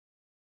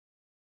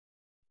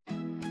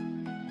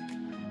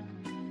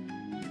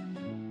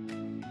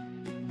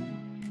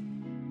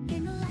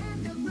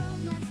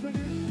bloxburg,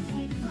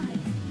 take flight.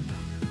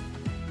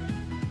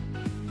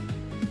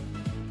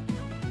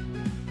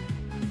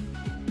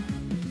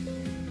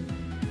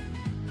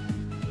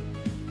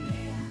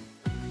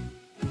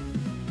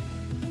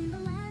 In the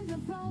land of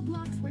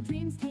Roblox where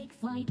dreams take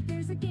flight,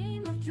 there's a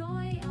game of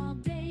joy all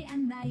day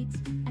and night.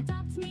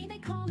 Adopt me, they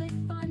call it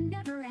fun,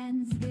 never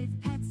ends.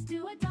 With pets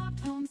to adopt,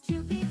 homes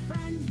to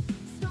befriend.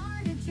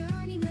 Start a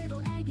journey,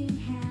 little egg in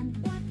hand.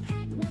 What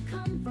pet will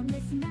come from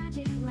this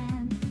magic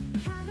land?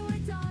 Cat or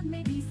dog,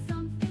 maybe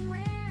something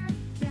rare.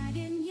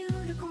 Dragon,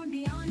 unicorn,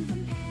 beyond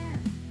compare.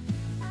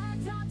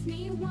 Adopt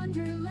me,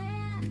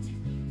 Wonderland.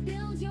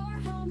 Build your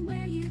home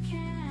where you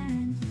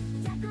can.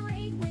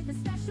 Decorate with a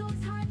special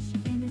touch.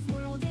 In this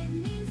world it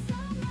means so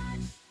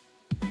much.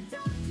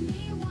 Adopt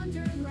me,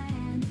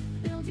 Wonderland.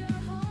 Build your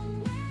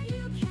home where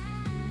you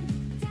can.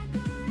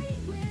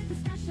 Decorate with a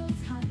special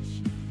touch.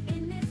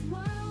 In this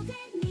world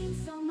it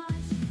means so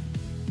much.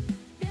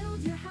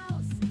 Build your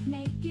house,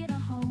 make it a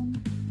home.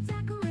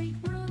 Decorate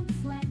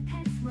rooms, let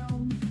pets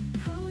roam.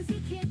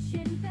 Cozy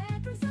kitchen,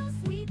 bedroom so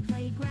sweet.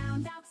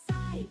 Playground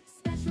outside,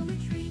 special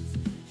retreats.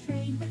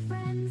 Trade with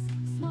friends,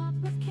 swap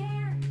with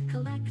care.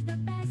 Collect the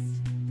best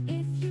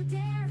if you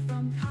dare.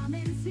 From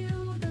common to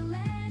the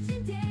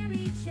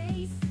legendary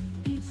chase.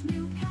 Each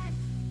new pet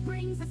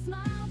brings a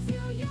smile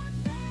to your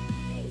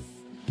face.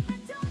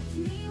 Adopt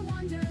me,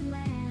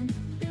 Wonderland.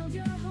 Build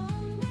your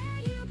home where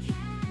you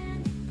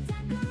can.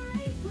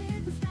 Decorate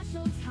with a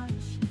special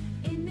touch.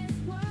 In this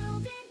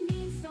world it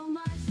means so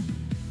much.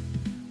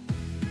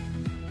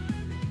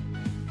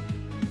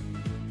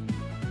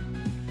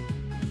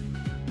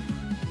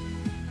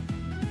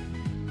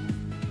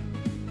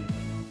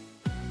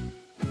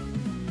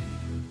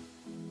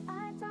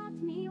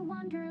 Adopt me,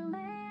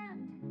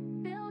 Wonderland.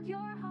 Build your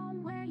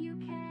home where you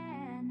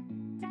can.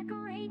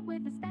 Decorate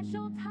with a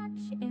special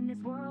touch. In this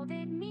world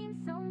it means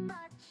so much.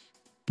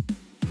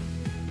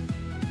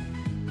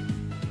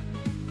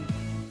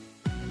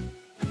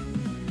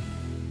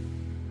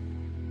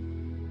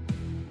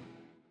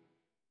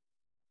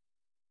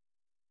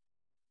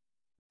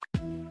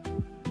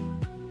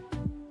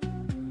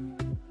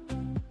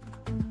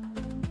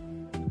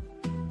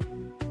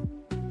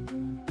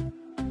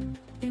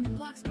 In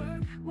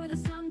Bloxburg, where the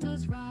sun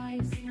does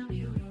rise,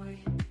 Minami, Oroi.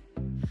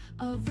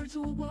 A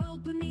virtual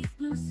world beneath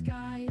blue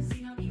skies,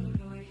 Minami,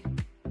 Oroi.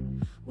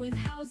 With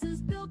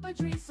houses built by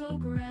dreams so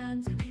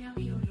grand,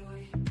 Minami,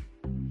 Oroi.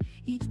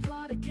 Each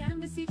plot a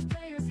canvas, each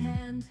player's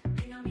hand,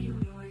 Minami,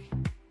 Oroi.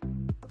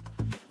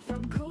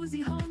 From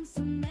cozy homes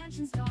to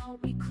mansions tall,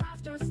 we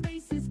craft our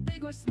spaces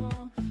big or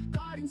small.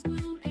 Gardens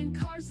bloom and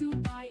cars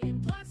zoom by. In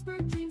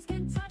Bloxburg, dreams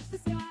can touch the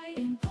sky.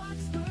 In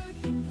Bloxburg,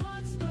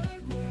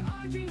 where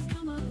our dreams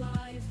come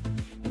alive.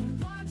 In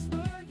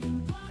Bloxburg,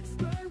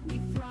 we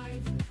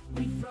thrive,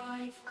 we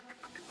thrive.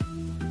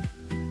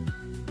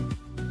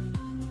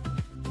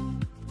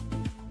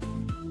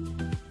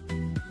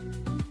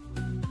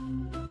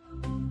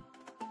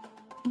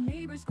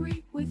 Neighbors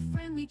greet with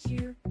friendly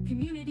cheer.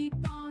 Community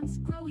bonds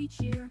grow each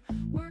year.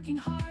 Working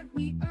hard,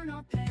 we earn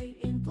our pay.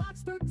 In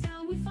Bloxburg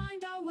town, we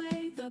find our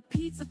way. The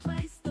pizza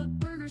place, the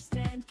burger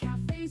stand.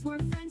 Cafes where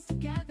friends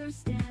together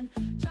stand.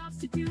 Jobs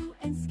to do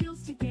and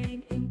skills to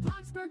gain. In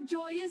Bloxburg,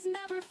 joy is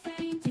never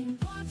faint. In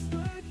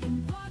Bloxburg,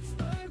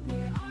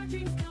 where our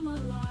dreams come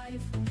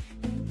alive.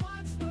 In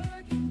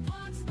Bloxburg,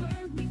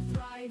 we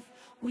thrive,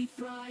 we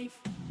thrive.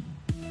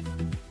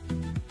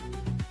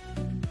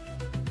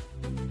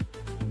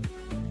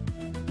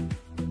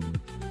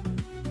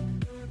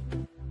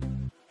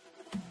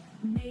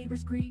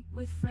 Neighbors greet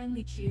with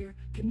friendly cheer.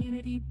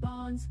 Community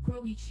bonds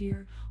grow each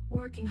year.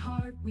 Working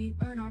hard, we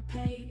earn our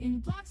pay.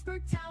 In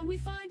Bloxburg town, we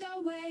find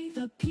our way.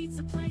 The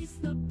pizza place,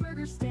 the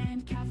burger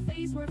stand.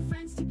 Cafes where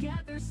friends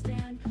together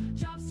stand.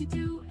 Jobs to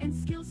do and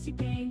skills to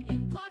gain.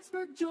 In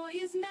Bloxburg, joy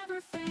is never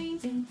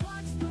faint. In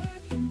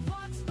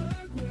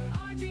Bloxburg, where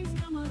our dreams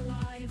come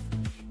alive.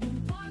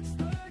 In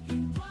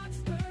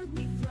Bloxburg,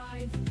 we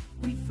thrive,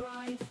 we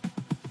thrive.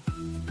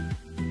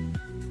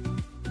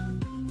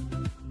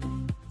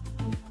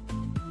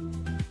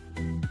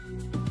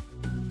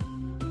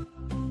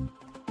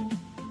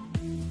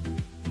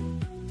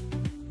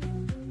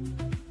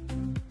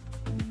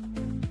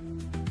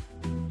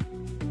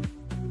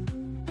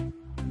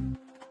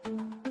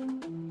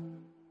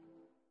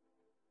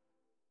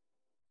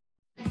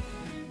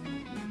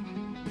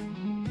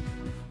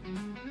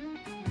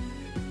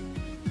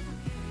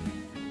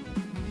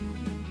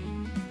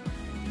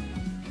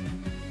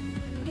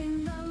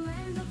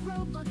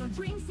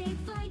 Dreams take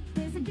flight,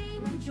 there's a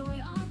game of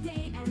joy all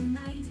day and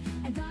night.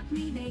 Adopt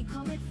me, they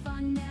call it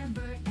fun,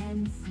 never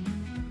ends.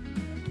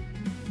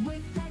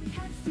 With pet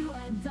cats to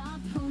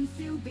adopt, homes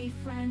to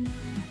befriend.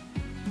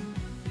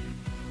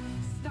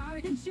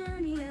 Start a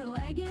journey, little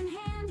egg in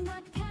hand.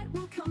 What pet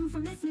will come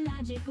from this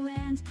magic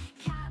land?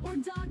 Cat or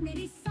dog,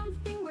 maybe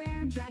something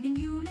rare. Dragon,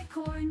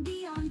 unicorn,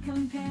 beyond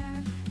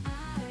compare.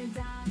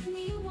 Adopt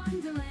me,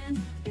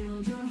 Wonderland.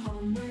 Build your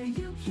home where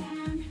you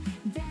can.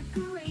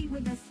 Decorate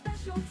with a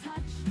special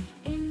touch.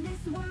 In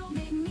this world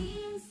it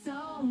means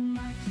so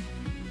much.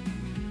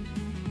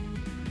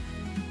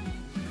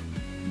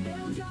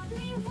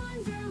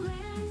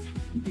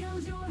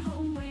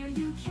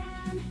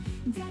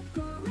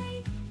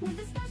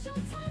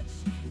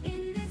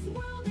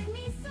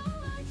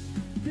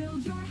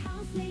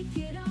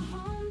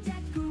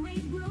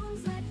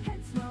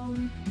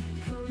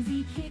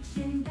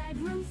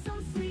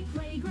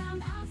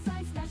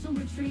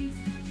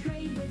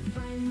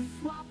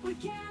 We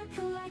can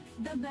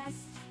collect the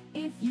best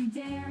if you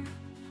dare.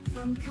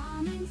 From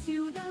common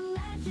to the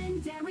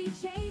legendary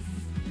chase,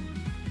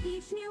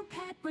 each new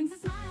pet brings a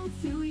smile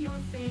to your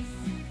face.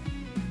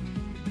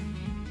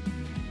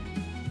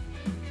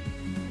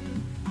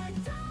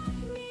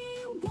 Adopt Me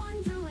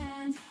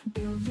Wonderland.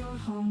 Build your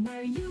home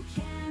where you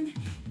can.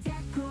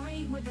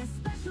 Decorate with a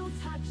special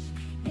touch.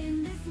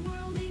 In this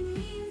world it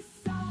means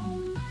so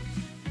much.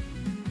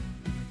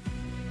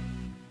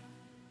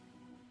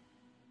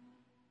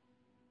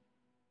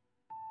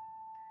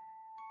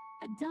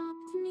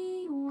 Adopt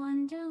Me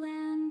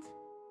Wonderland.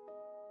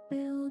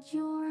 Build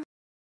your.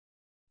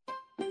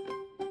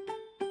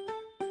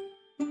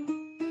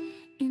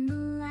 In the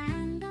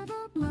land of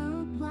a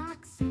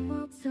Roblox, a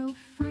world so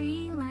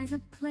free, lies a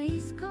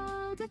place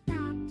called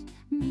Adopt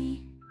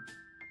Me.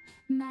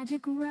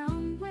 Magic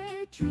realm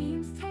where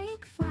dreams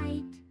take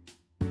flight,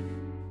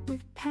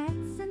 with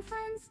pets and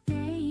friends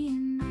day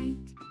and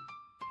night.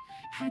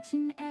 Hatch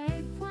an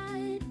egg,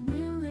 what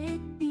will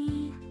it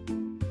be?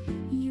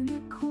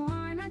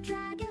 Unicorn or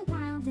dragon,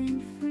 wild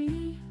and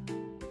free.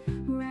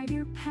 Ride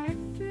your pet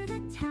through the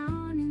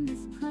town in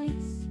this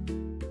place.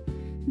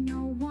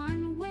 No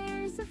one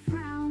wears a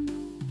frown.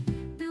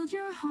 Build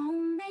your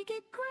home, make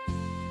it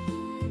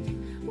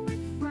grand,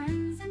 with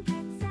friends and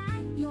pets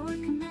at your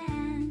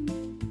command.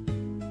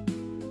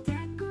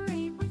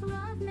 Decorate with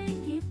love,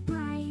 make it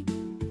bright,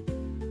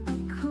 a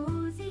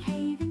cozy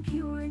haven,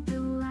 pure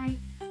delight.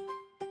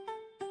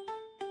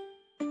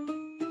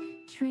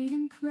 Trade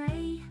and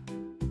play,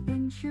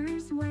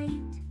 ventures wait,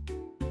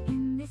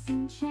 in this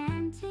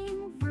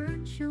enchanting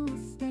virtual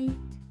state.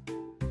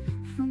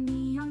 From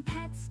neon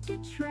pets to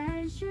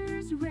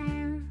treasures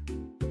rare,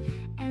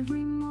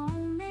 every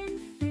moment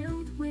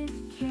filled with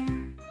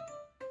care.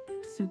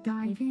 So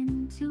dive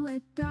into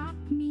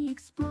Adopt Me,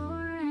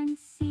 explore and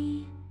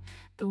see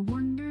the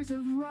wonders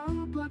of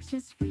Roblox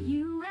just for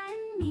you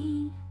and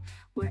me,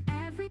 where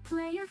every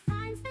player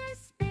finds their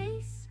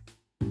space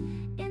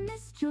in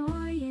this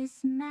joyous,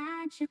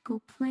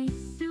 magical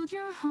place. Build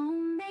your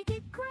home, make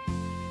it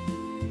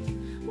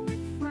grand,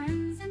 with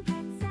friends and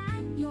pets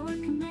at your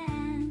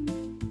command.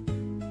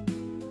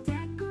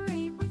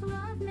 Decorate with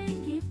love,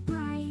 make it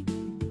bright,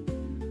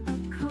 a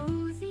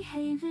cozy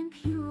haven,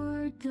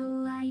 pure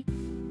delight.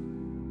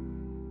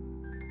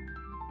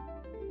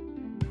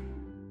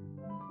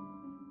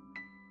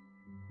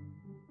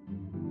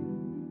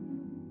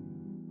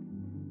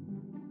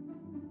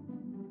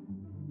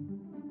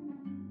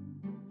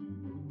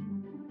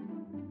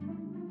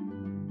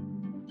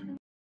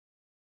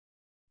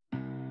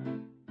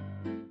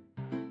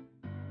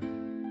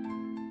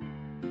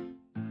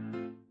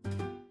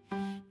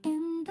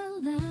 In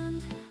the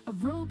land of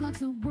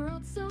Roblox, a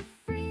world so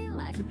free,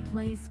 lies a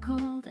place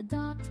called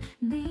Adopt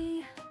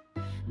Me.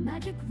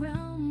 Magic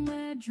realm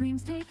where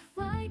dreams take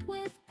flight,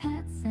 with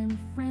pets and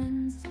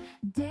friends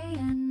day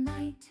and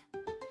night.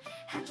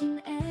 Hatch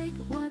an egg,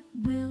 what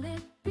will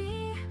it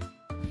be?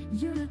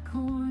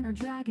 Unicorn or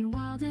dragon,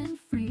 wild and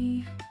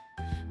free.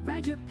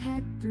 Ride your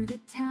pet through the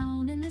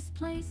town in this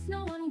place.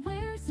 No one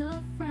wears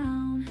a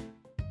frown.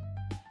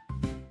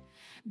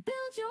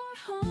 Build your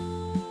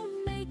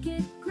home, make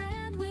it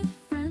grand, with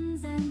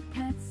friends and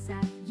pets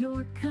at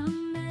your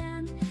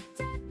command.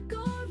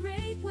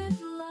 Decorate with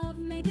love,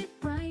 make it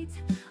bright,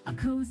 a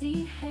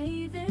cozy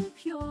haven,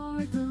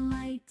 pure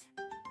delight.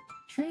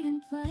 Trade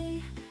and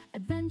play,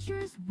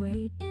 adventures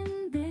wait,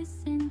 in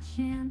this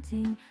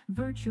enchanting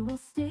virtual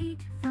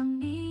state. From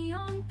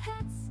neon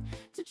pets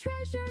to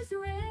treasures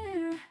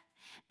rare,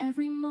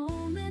 every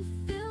moment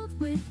filled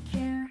with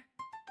care.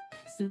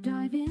 So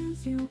dive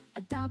into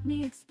Adopt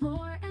Me,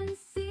 explore and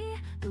see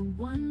the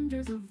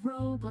wonders of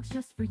Roblox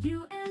just for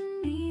you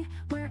and me,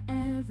 where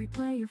every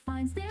player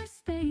finds their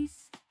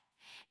space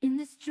in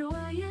this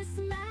joyous,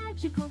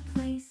 magical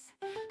place.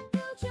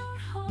 Build your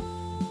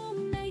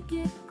home, make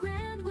it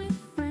grand, with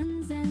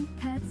friends and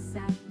pets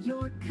at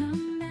your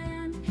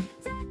command.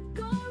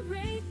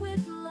 Decorate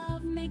with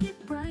love, make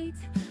it bright,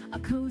 a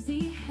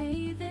cozy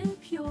haven,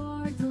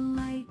 pure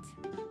delight.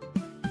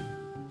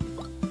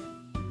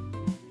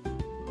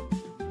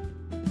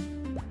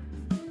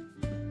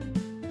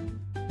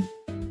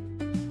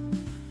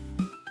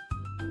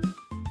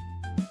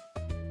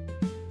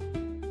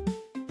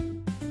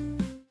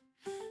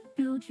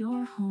 Build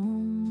your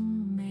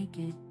home, make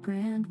it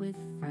grand, with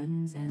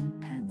friends and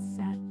pets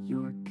at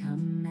your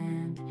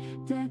command.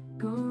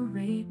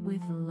 Decorate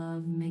with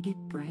love, make it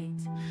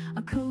bright,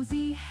 a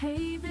cozy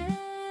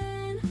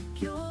haven,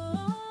 pure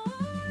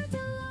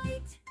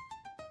delight.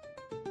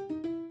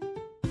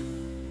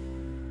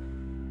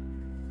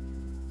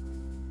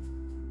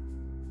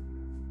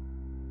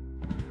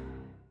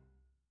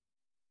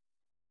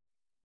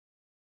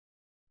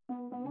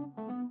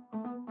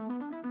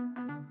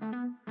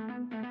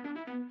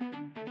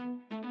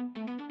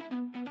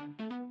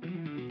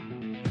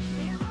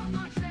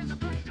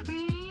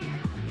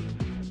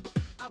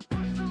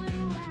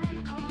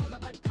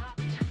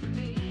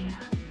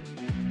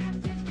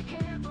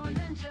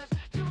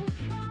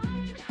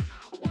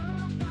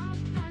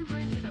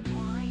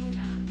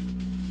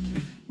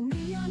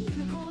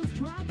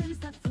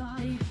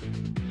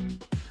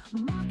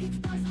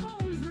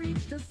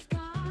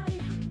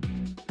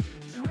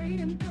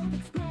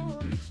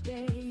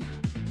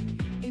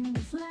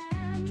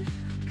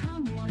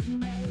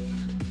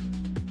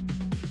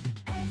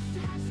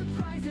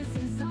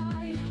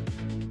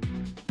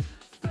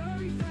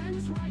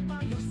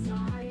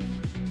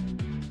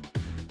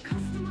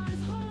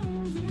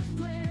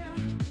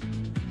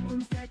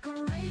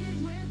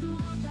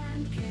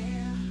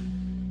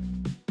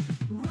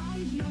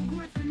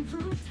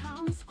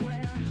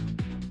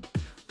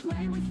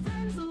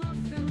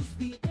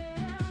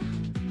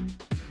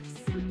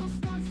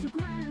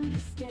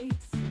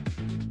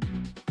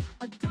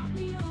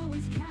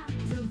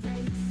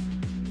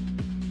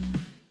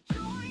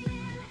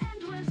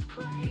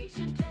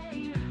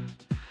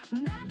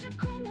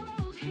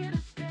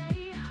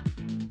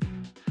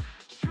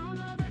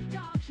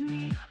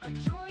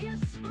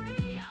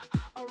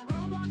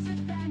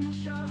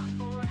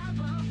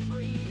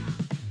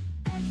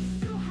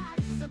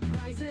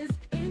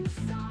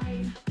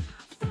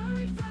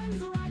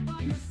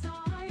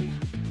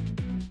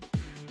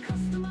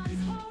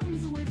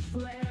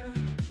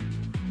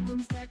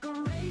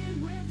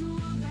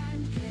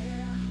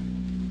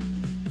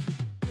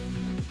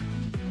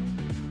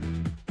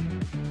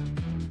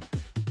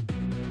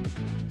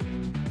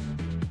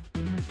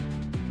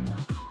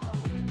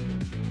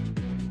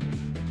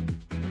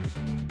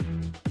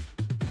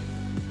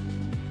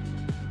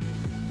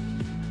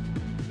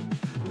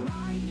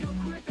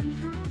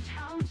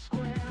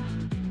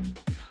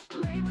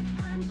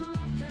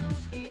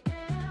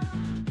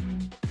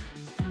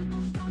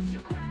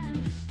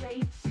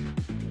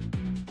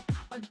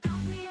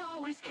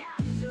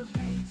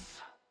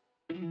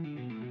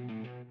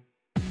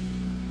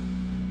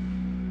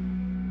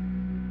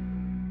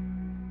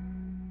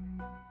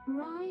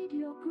 Ride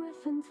your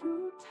griffin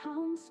through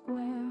town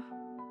square.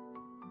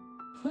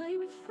 Play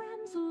with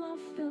friends, love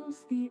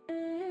fills the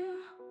air.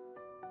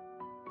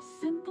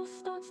 Simple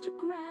starts to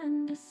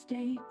grand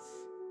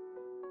estates.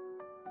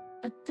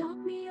 Adopt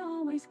me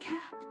always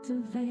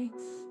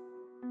captivates.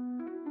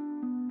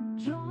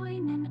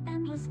 Join in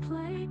endless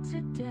play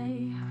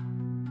today.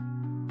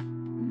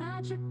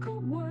 Magical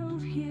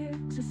world here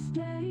to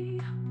stay.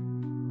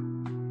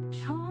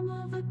 Charm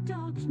of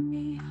Adopt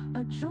Me,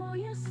 a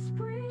joyous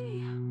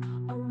spree.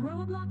 A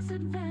Roblox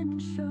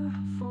adventure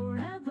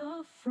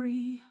forever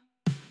free.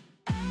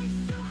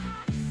 Eggs to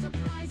hatch,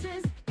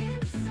 surprises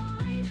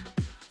inside.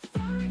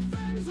 Furry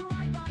friends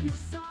right by your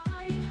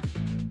side.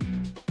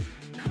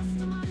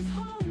 Customize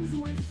homes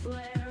with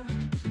flair.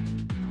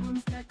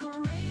 Homes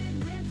decorated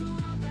with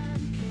love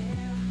and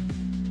care.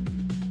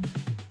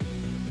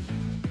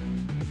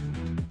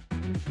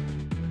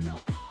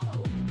 Oh.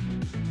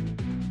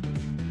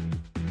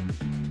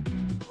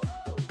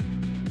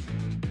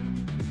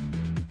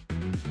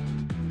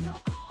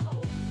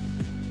 Oh.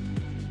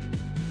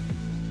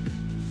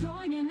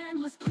 Join in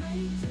endless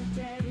play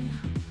today.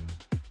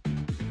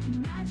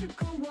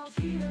 Magical world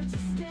here to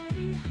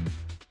stay.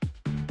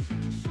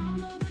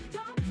 Charm of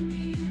Adopt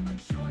Me,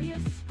 a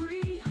joyous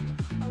spree.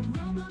 A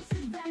Roblox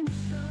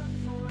adventure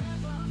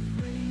forever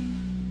free.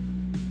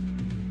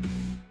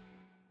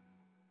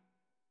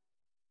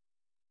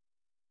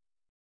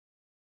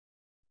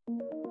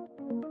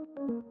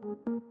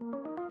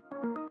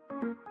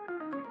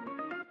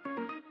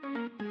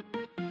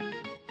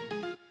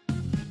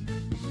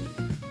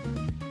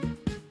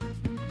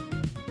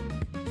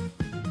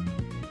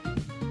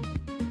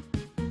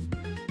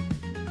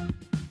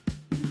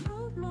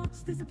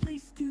 Roblox, there's a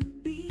place to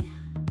be.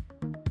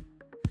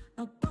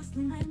 A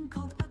bustling land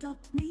called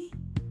Adopt Me.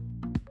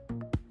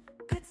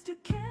 Pets to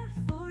care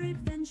for,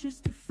 adventures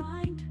to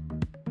find.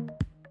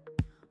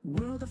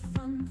 World of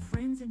fun,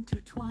 friends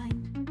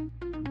intertwined.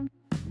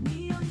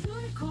 Neon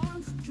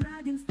unicorns,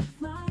 dragons that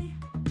fly.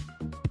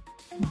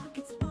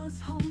 Markets buzz,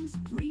 homes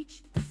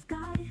reach the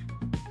sky.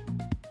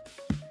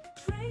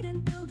 Trade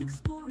and build,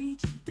 explore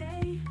each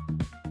day.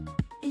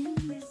 In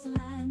this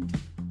land,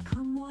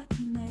 come what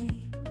may.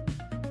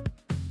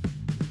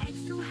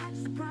 Eggs to hatch,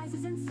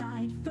 surprises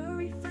inside.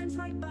 Furry friends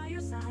right by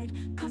your side.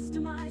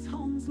 Customize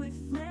homes with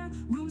flair.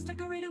 Rooms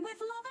decorated with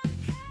love and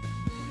care.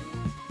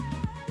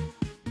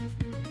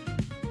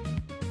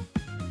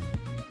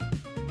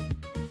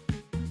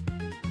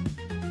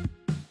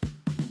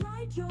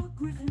 Ride your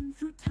griffin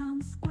through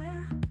town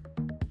square.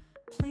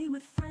 Play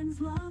with friends,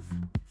 love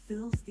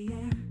fills the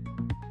air.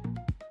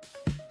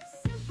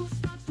 Simple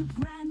starts to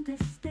grand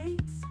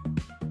estates.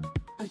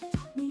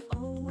 Adopt Me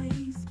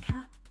always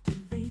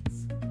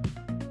captivates.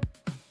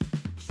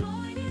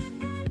 Join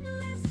in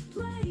endless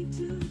play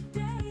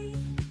today.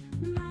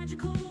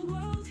 Magical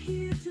world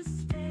here to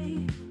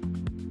stay.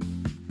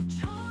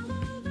 Charm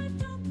of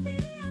Adopt Me,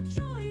 a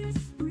joyous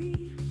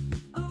spree.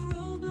 A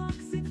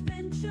Roblox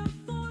adventure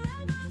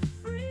forever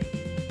free.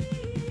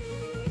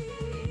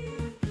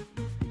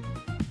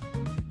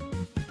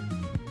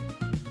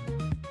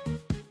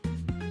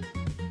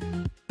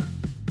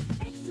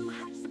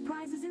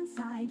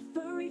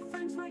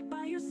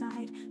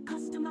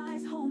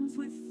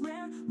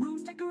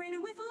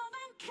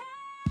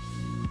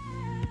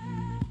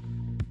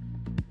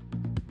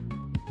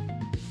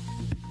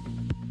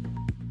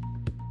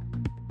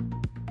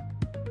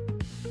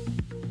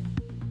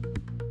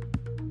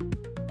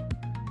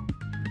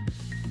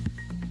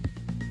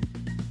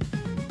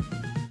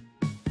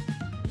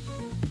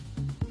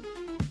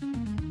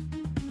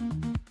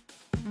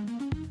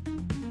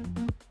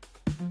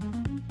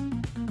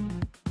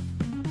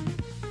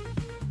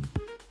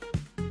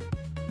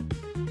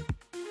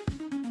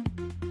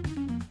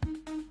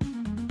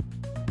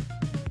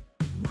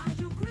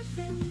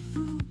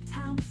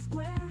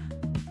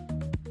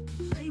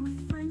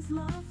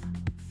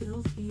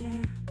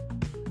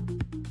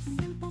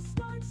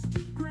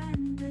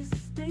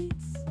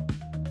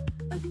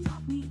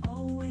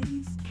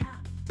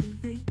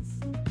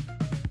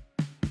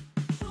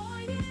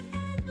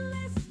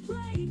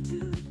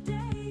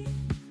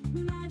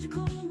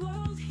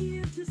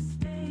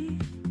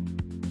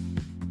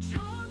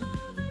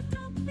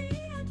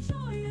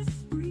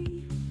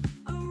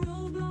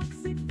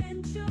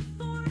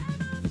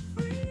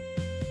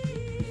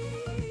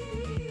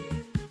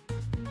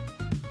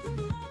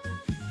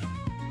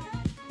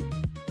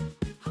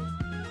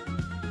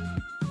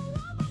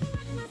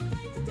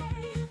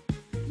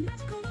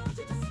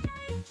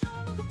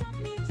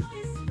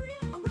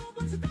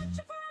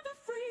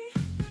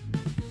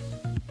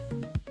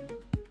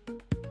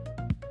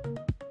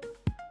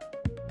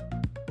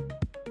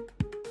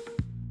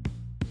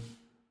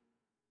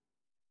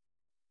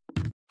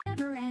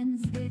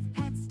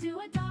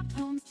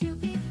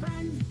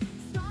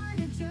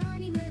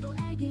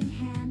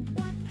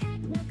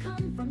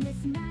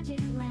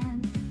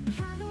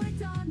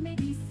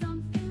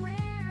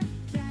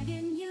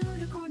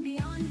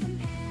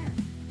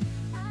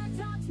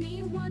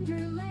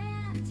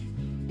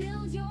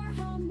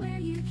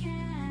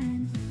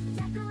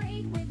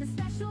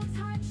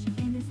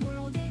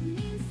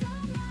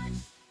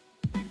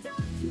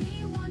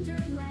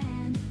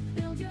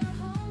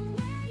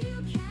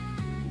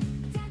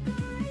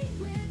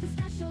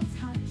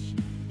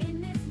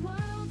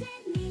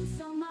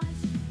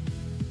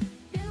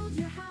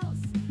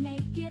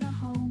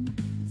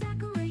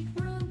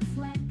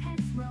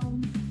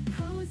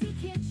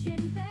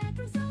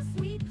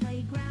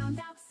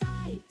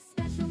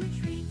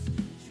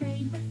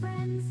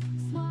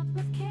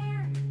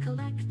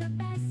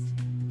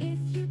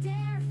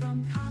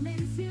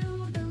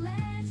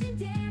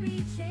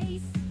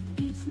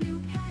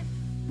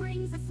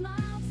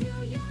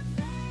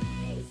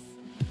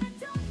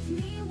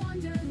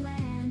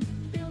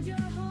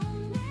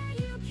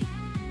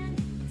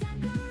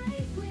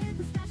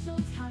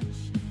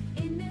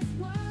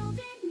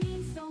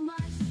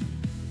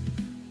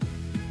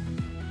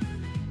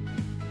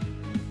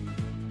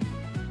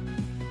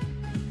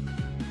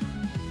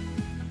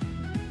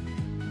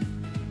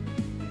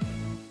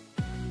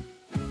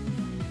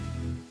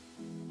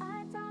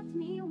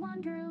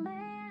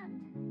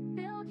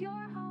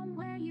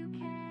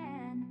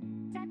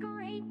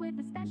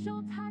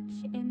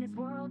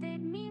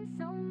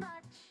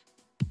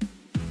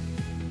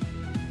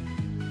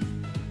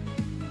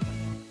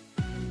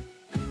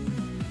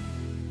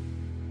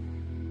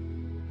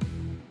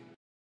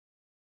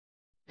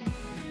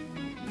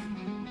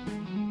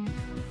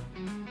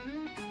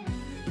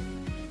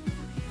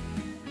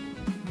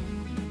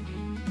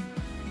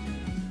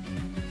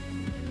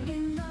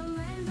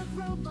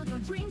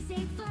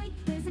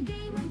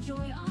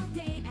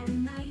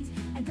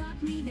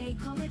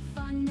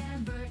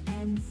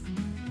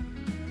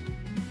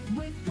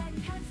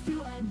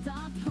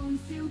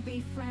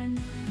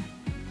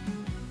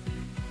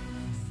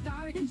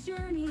 Start a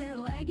journey,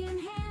 little egg in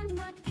hand.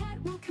 What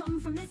pet will come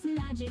from this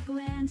magic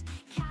land?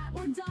 Cat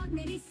or dog,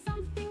 maybe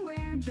something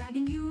rare.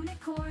 Dragon,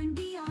 unicorn,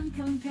 beyond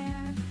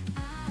compare.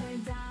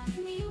 Adopt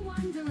me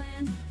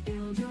wonderland.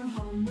 Build your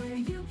home where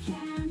you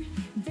can.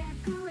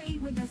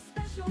 Decorate with a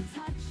special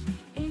touch.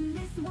 In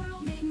this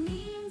world it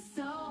means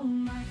so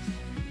much.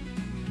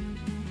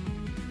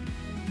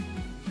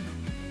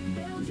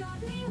 Build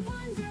me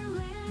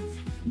wonderland.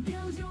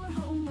 Build your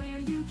home where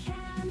you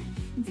can.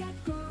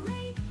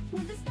 Decorate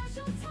with a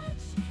special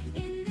touch.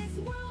 In this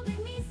world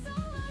it means so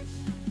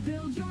much.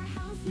 Build your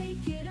house,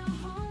 make it a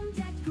home.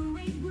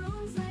 Decorate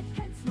rooms, let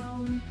pets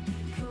roam.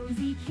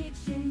 Cozy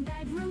kitchen,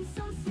 bedroom,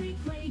 so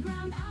sweet.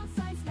 Playground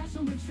outside,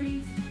 special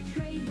retreats.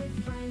 Trade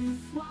with friends,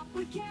 swap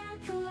with care.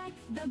 Collect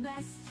the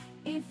best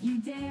if you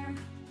dare.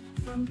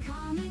 From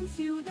common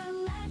to the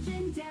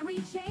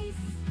legendary chase,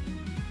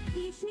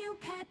 each new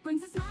pet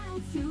brings a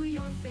smile to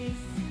your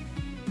face.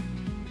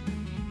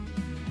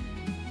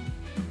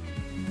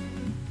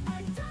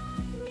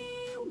 Adopt me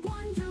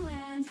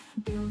wonderland.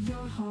 Build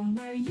your home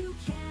where you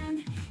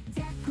can.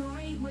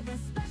 Decorate with a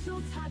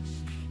special touch.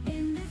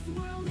 In this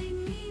world it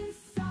means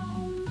so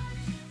much.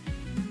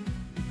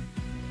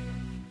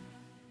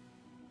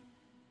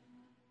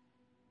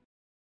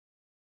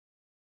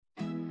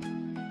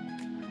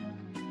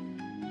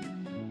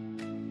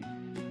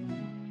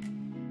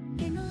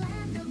 In the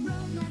land of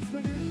Roblox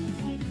where dreams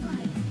take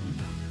flight.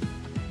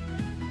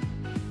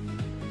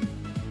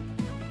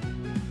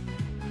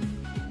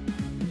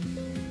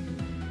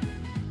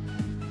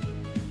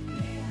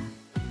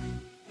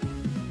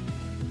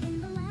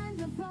 In the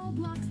land of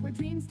Roblox where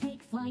dreams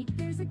take flight,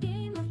 there's a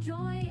game of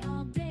joy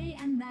all day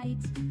and night.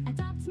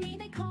 Adopt me,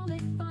 they call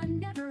it fun,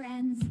 never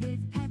ends.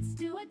 With pets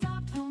to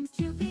adopt, homes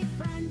to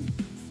befriend.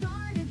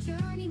 Start a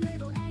journey,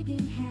 little egg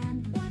in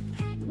hand. What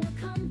pet will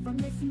come from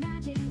this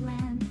magic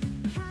land?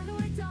 Cat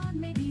or dog,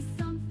 maybe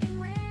something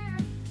rare.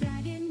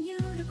 Dragon,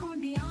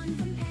 unicorn, beyond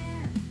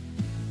compare.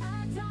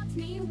 Adopt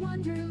me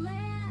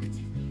wonderland.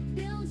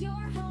 Build your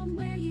home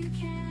where you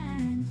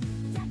can.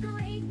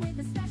 Decorate with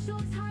a special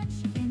touch.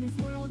 In this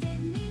world it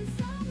means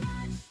so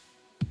much.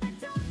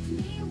 Adopt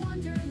me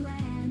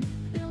wonderland.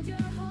 Build your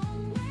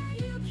home where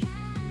you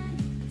can.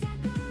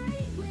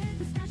 Decorate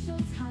with a special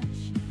touch.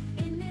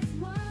 In this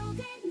world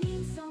it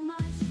means so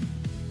much.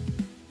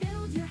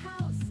 Build your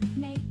house,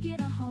 make it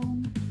a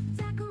home.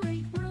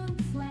 Decorate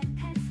rooms, let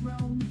pets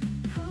roam.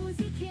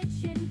 Cozy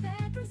kitchen,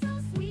 bedroom, so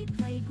sweet.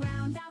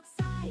 Playground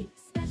outside,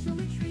 special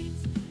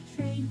retreats.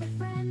 Trade with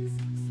friends,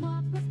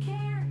 swap with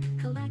care.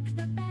 Collect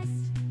the best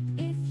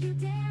if you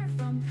dare.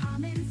 From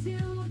common to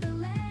the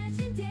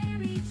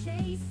legendary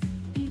chase,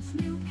 each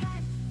new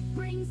pet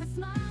brings a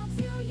smile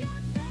to your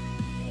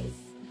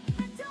face.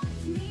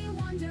 Adopt me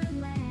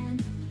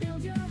wonderland.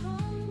 Build your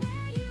home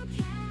where you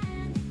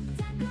can.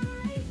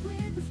 Decorate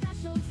with a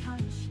special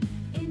touch.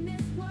 In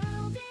this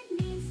world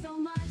it means so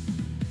much.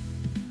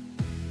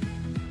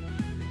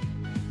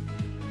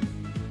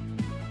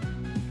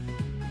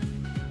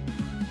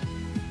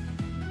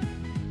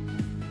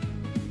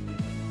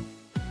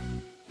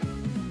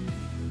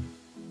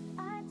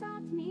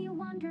 Adopt me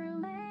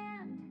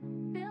wonderland.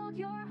 Build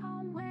your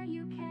home where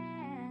you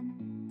can.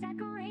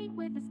 Decorate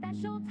with a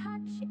special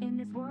touch. In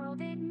this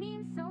world it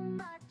means so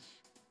much.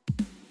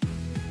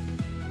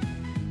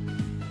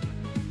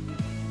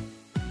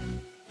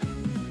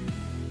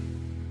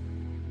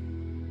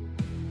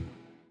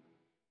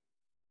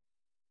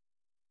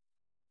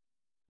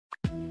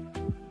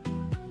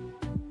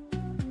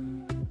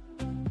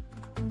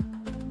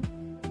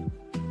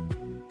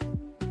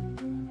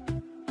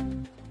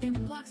 In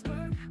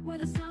Bloxburg, where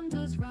the sun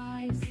does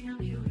rise,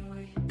 Minami,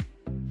 Oroi.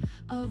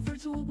 A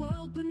virtual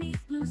world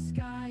beneath blue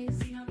skies,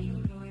 Minami,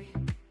 Oroi.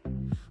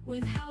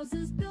 With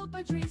houses built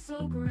by dreams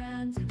so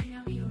grand,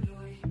 Minami,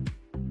 Oroi.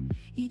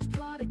 Each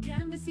plot a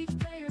canvas, each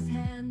player's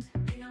hand,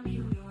 Minami,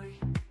 Oroi.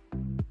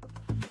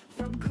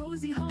 From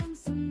cozy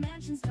homes to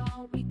mansions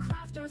tall, we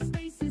craft our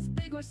spaces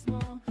big or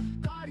small.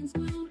 Gardens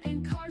bloom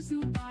and cars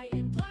zoom by.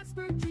 In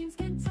Bloxburg, dreams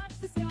can touch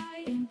the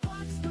sky. In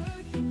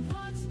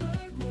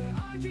Bloxburg, where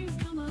our dreams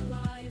come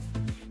alive.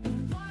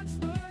 In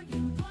Bloxburg,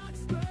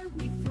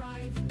 we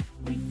thrive,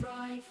 we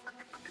thrive.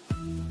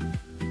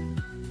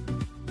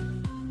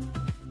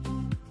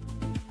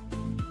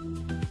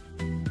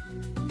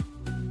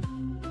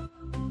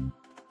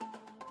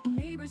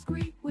 Neighbors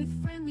greet with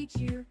friendly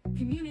cheer.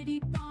 Community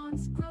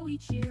bonds grow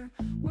each year.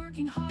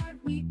 Working hard,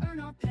 we earn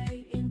our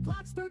pay. In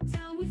Bloxburg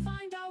town, we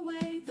find our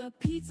way. The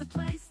pizza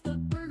place, the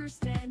burger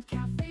stand.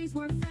 Cafes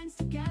where friends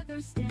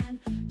together stand.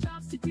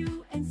 Jobs to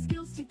do and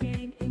skills to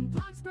gain. In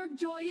Bloxburg,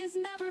 joy is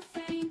never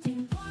faint.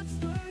 In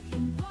Bloxburg,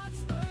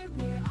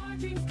 where our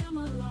dreams come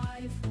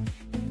alive.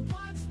 In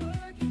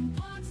Bloxburg,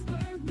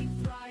 we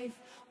thrive,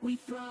 we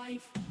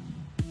thrive.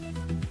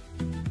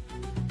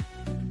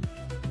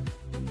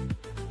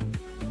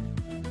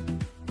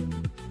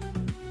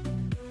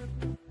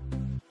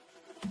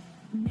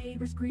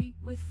 neighbors greet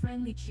with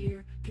friendly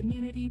cheer.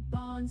 Community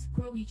bonds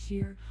grow each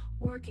year.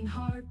 Working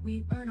hard,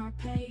 we earn our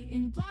pay.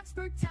 In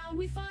Bloxburg town,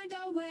 we find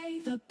our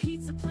way. The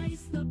pizza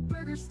place, the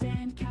burger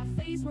stand,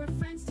 cafes where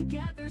friends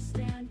together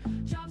stand.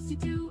 Jobs to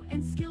do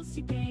and skills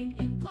to gain.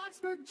 In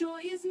Bloxburg,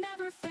 joy is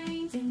never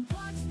faint. In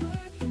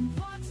Bloxburg,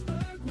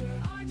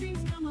 where our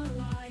dreams come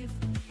alive.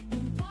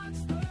 In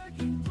Bloxburg,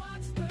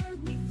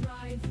 we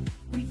thrive,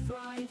 we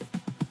thrive.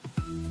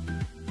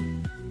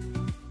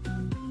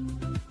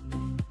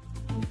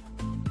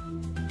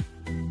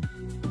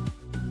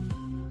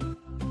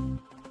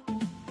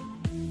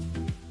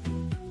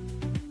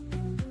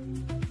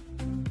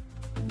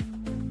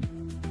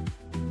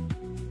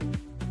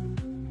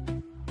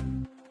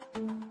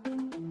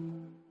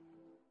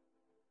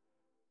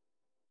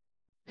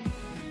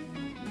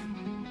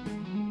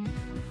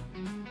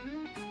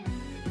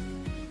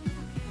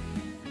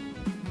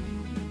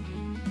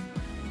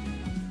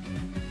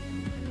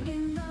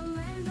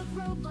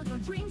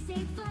 Dreams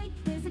take flight,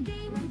 there's a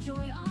game of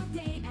joy all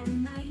day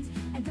and night.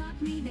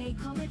 Adopt me, they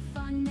call it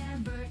fun,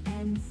 never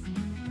ends.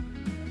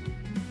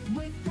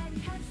 With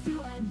pets to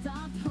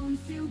adopt, homes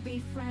to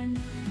befriend.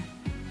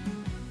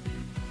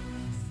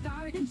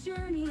 Start a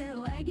journey,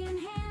 little egg in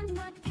hand.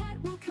 What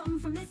pet will come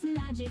from this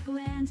magic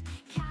land?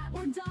 Cat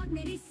or dog,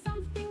 maybe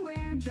something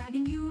rare.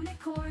 Dragon,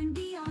 unicorn,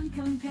 beyond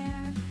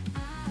compare.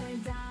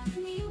 Adopt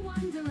me,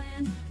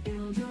 Wonderland.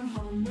 Build your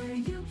home where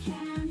you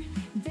can.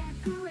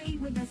 Decorate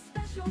with a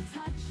special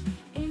touch.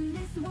 In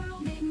this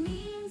world it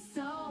means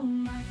so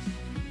much.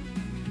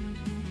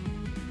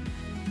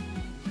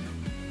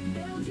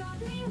 Build your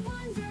me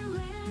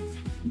Wonderland.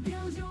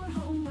 Build your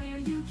home where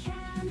you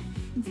can.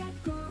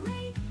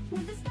 Decorate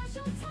with a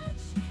special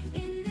touch.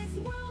 In this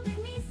world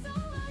it means so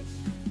much.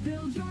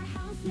 Build your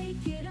house,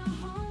 make it a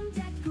home.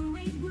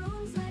 Decorate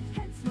rooms, let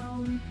pets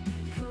roam.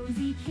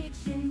 Cozy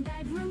kitchen,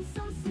 bedroom,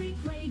 so sweet.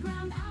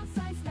 Playground,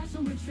 outside,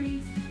 special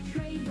retreats.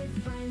 Trade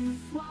with friends,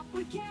 swap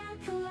with care.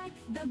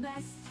 Collect the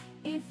best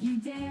if you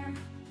dare.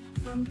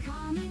 From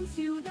common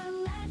to the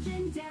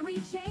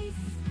legendary chase,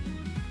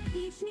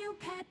 each new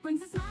pet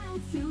brings a smile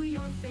to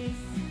your face.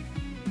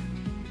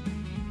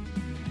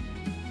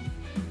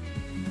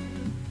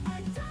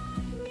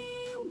 Adopt me,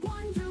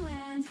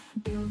 Wonderland.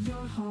 Build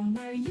your home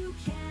where you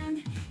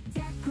can.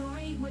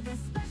 Decorate with a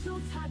special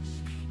touch.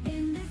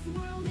 In this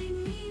world it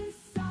means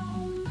so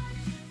much.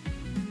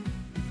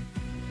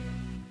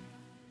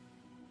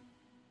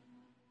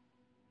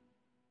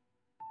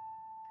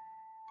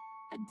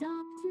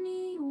 Adopt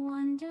me,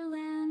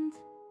 Wonderland.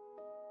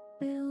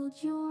 Build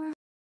your...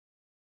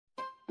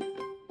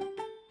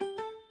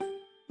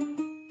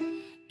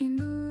 In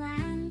the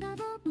land of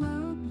the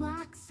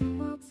Roblox, a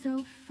world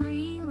so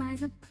free,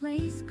 lies a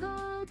place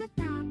called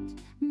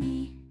Adopt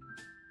Me.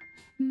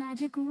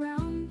 Magic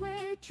realm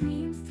where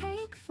dreams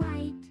take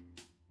flight,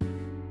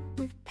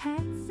 with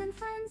pets and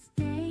friends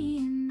day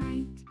and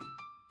night.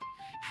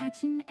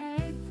 Hatch an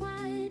egg,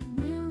 what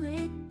will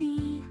it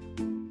be?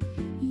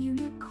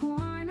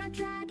 Unicorn or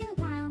dragon,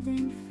 wild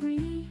and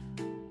free.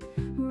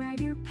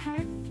 Ride your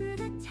pet through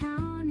the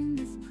town in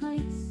this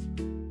place.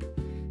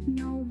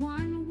 No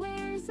one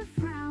wears a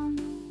frown.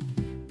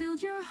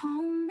 Build your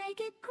home, make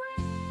it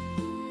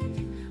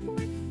grand,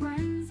 with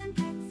friends and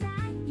pets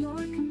at your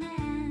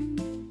command.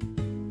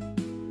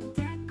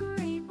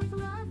 Decorate with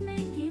love,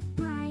 make it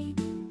bright.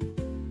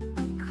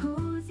 A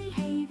cozy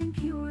haven,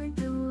 pure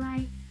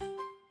delight.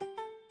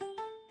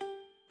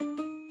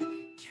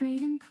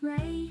 Trade and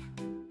play,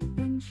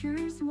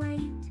 adventures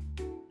wait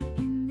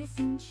in this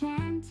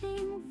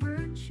enchanting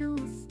virtual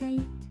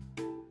state.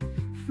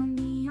 From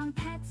neon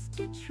pets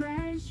to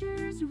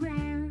treasures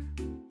rare,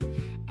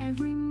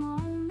 every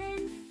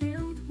moment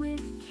filled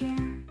with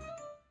care.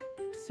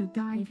 So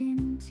dive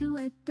into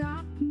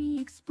Adopt Me,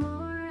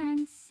 explore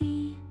and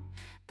see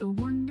the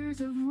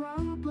wonders of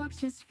Roblox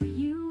just for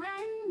you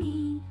and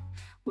me,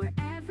 where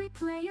every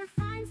player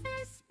finds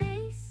their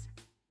space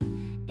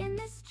in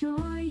this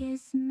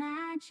joyous,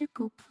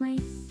 magical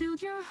place.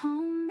 Build your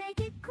home, make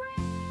it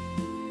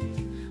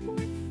grand,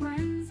 with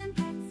friends and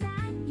pets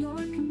at your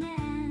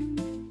command.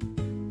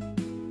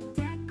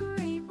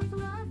 Decorate with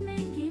love,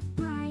 make it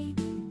bright.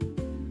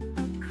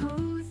 A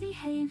cozy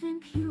haven,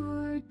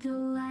 pure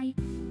delight.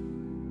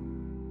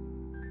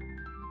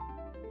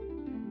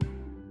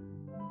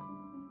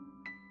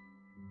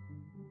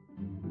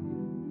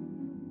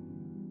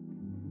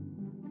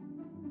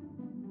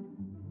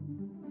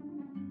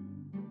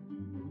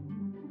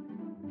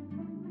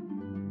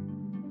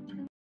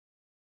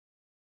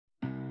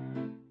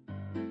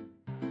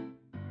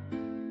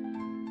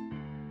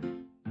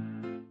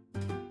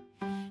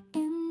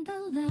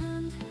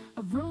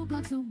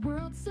 Roblox, a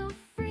world so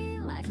free,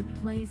 like a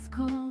place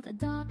called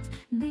Adopt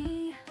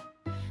Me.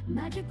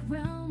 Magic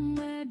realm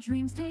where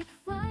dreams take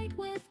flight,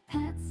 with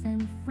pets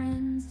and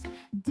friends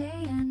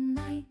day and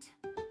night.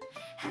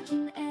 Hatch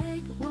an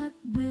egg, what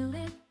will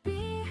it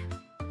be?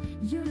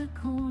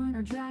 Unicorn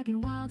or dragon,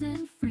 wild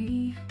and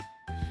free.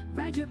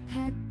 Ride your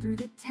pet through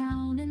the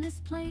town in this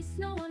place,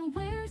 no one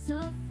wears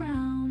a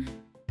frown.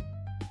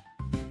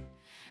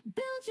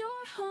 Build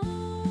your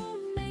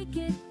home, make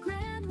it great.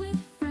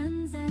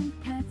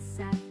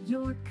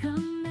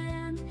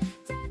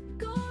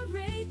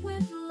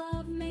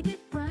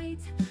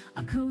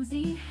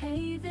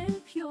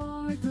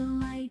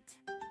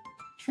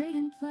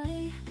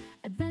 play.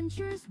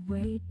 Adventures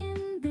wait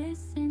in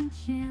this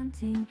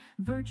enchanting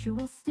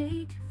virtual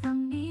state.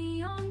 From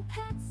neon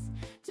pets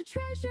to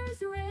treasures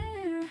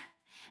rare,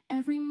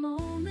 every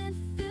moment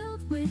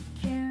filled with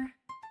care.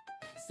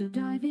 So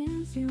dive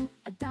into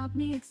Adopt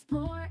Me,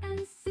 explore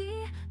and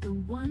see the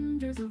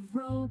wonders of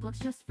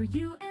Roblox just for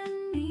you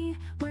and me,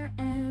 where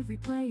every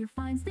player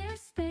finds their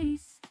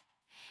space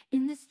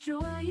in this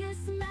joyous,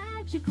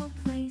 magical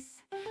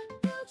place.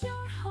 Build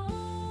your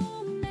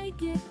home,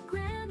 make it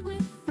grand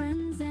with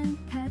friends and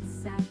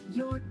pets at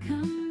your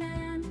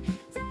command.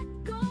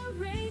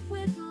 Decorate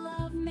with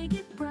love, make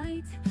it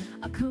bright,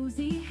 a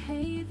cozy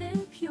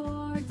haven,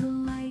 pure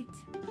delight.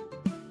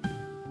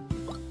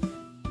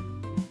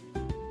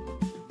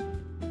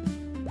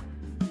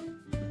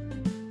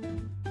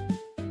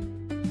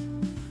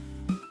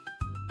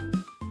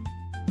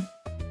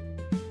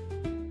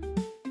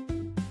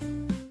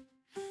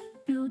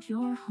 Build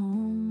your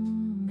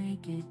home,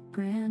 make it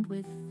grand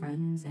with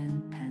friends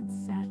and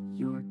pets at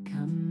your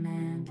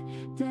command.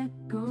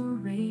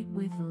 Decorate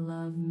with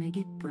love, make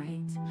it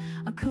bright,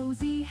 a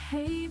cozy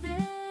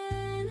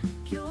haven,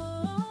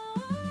 pure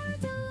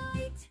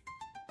delight.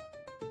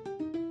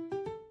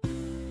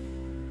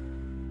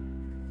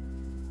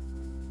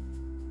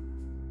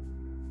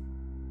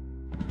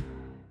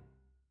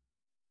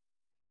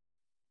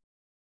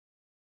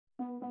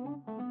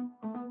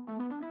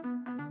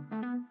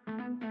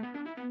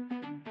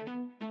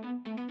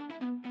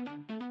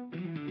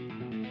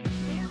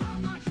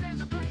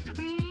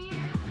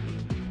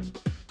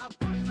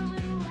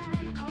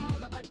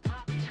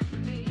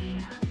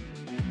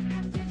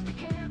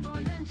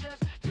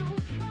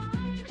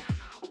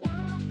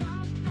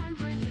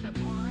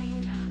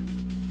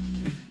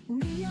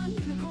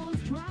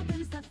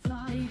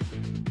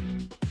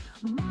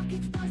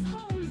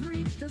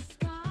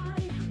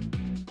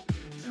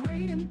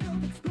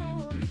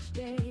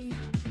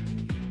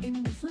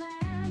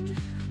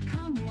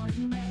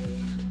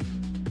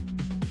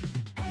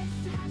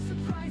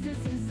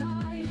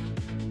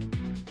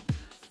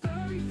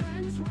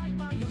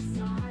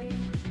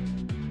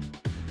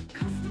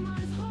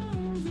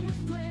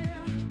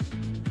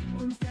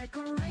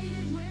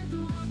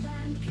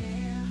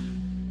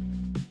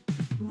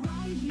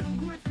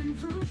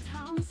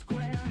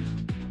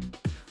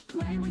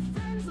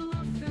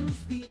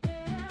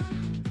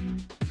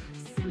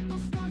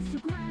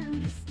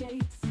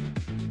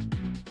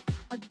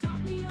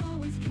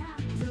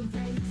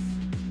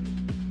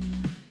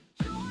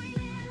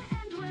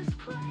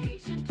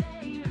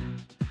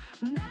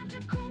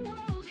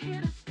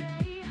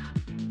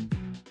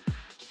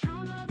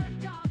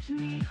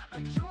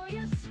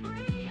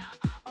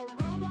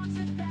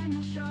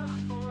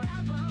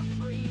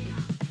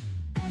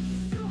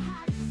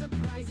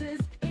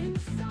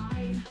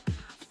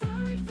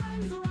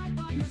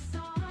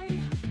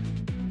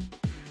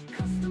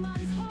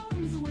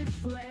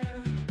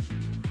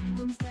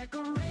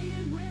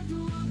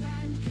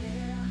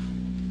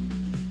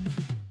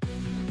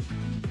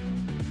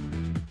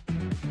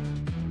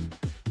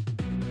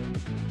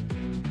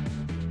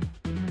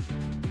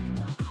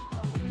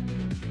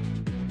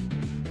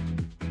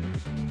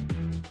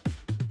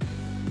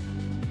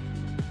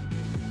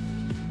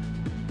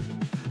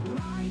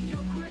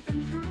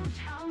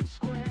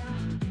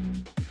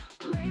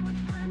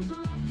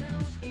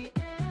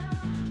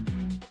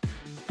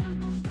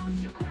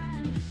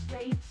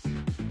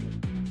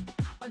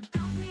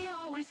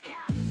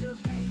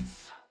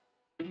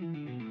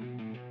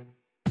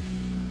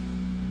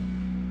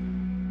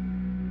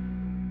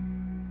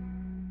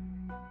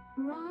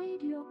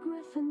 Ride your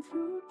griffin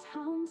through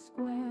town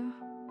square.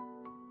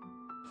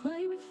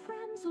 Play with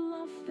friends,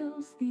 love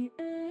fills the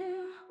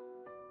air.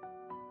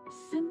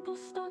 Simple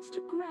starts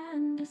to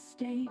grand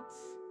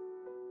estates.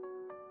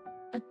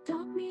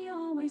 Adopt Me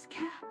always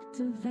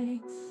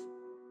captivates.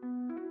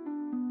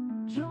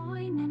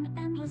 Join in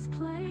endless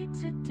play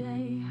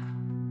today.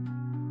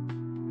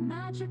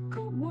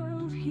 Magical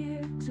world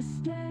here to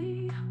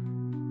stay.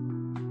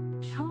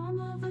 Charm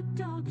of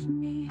Adopt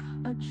Me,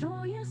 a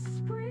joyous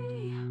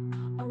spree.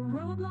 A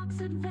Roblox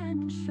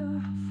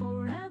adventure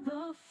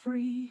forever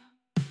free.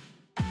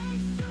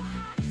 Eggs to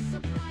hatch,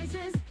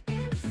 surprises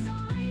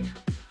inside.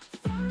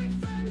 Furry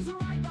friends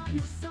right by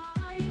your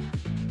side.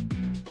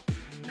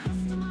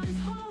 Customized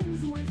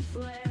homes with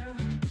flair.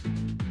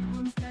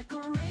 Homes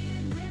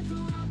decorated with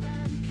love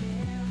and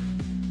care.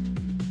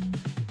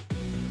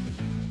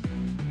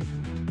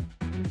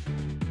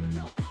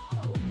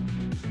 Oh.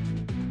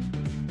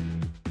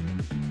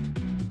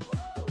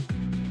 Whoa.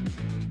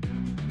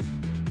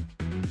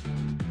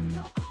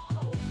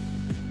 Oh.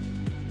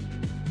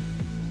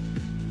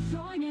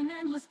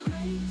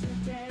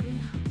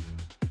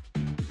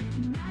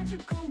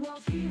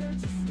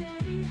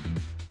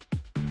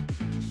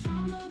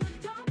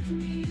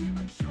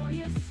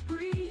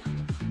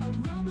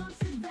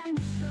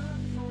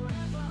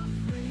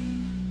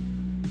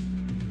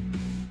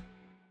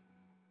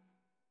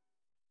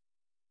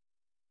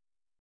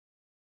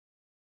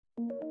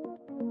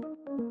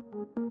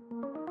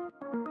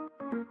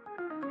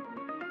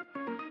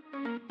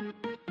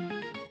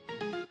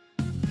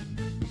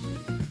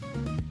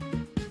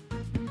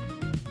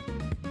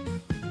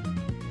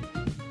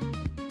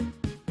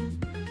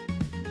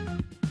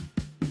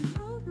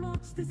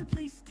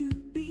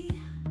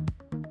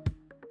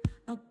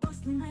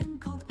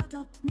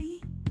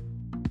 me.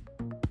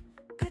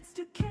 Pets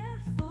to care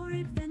for,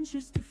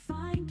 adventures to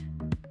find.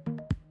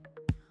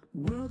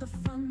 World of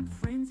fun,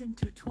 friends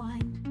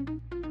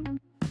intertwined.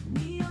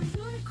 Neon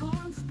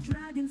unicorns,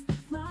 dragons that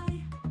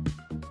fly.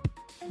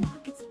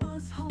 Rockets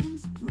buzz,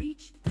 homes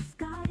reach the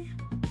sky.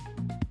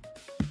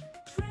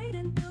 Trade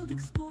and build,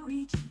 explore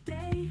each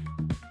day.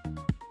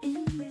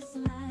 In this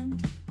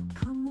land,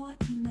 come what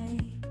may.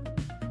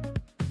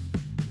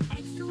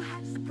 Eggs to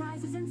hatch,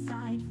 surprises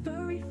inside.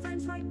 Furry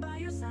friends right by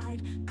your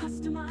side.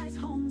 Customize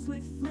homes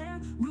with flair.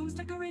 Rooms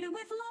decorated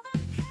with love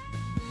and care.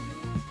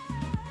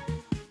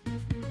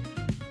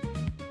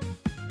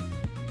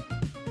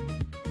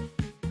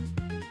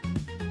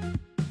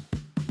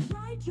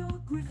 Ride your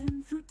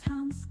griffin through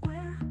town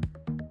square.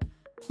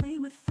 Play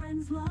with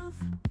friends, love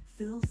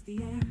fills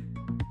the air.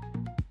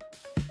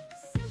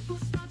 Simple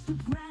starts to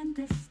grand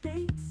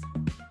estates.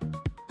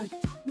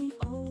 Adopt me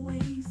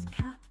always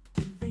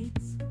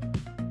captivates.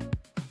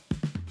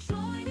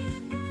 Join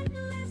in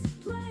endless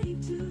play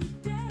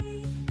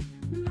today.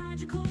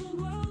 Magical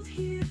world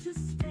here to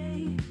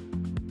stay.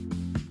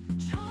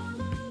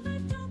 Charm of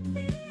adopt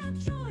me, a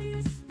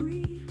joyous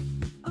spree.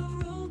 A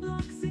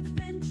Roblox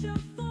adventure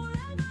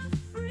forever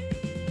free.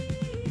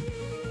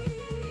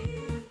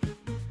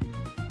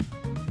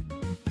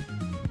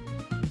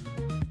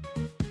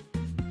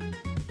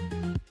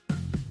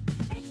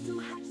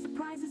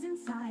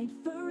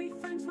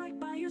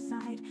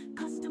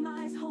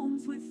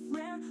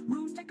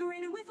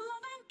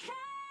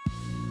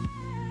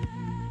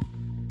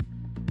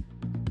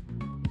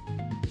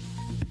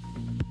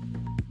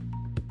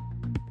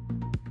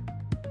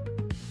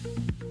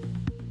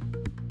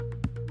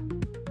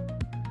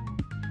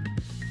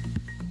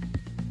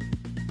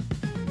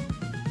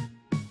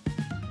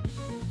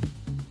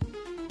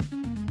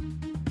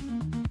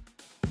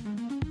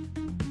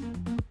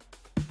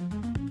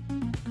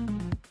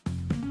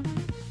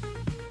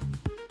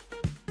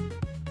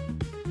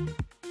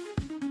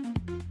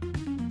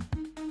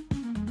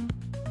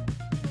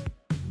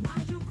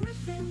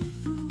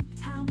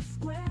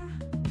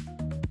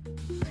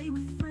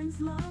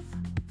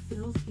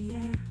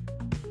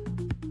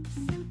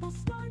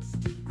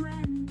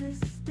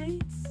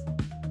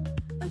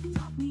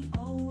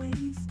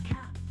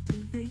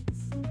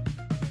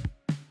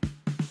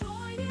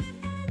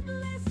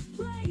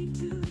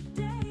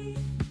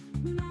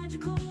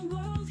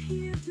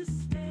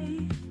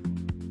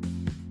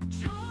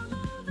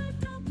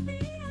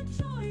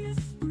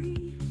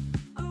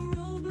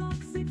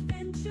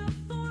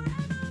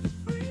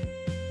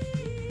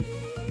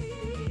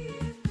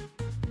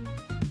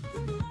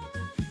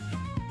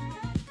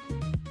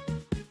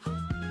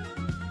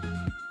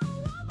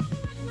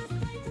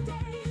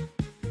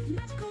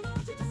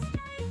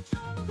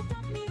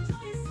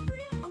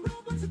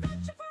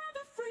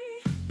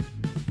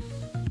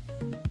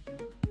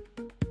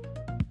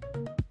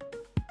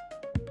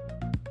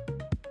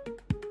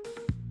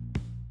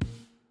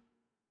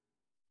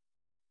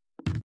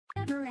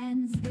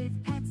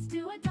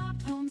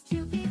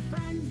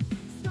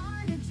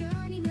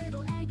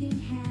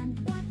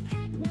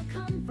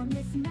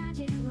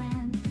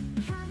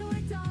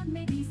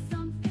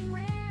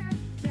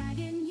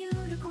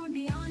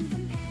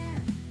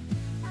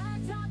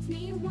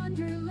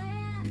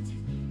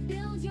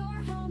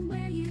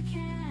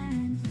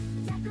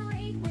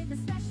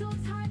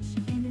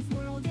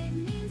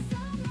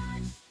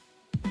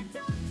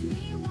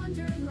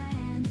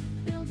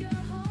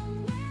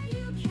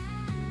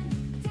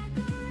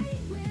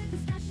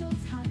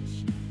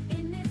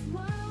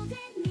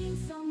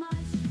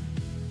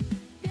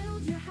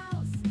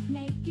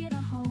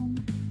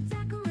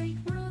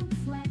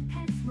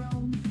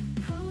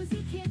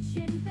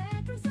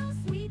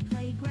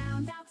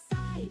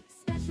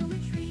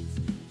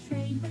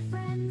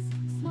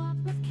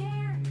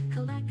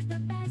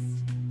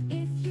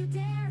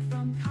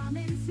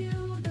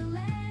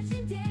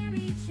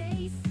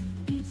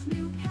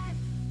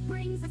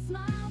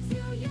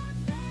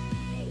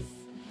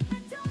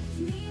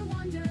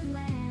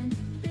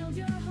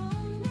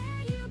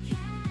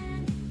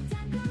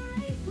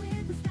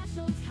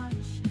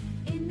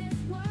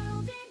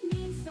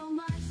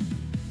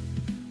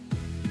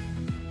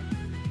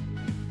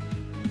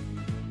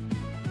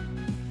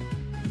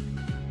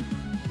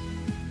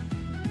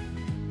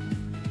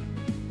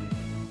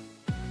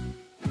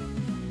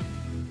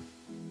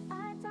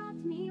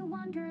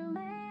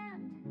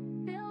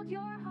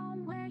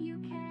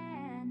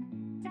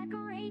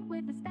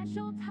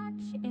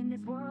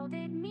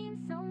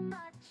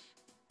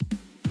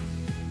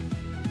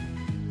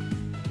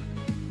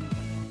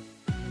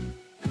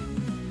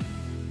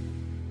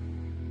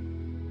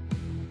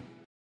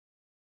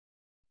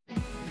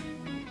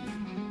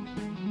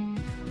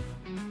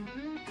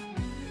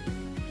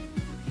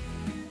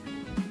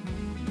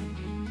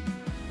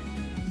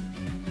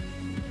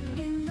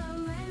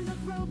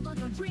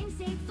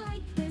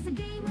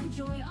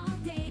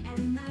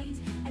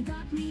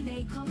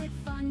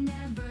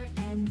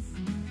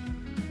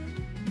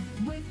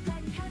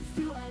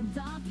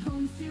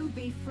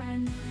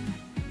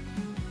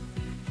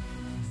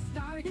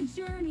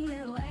 journey,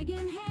 little egg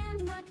in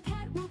hand. What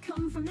pet will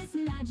come from this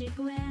magic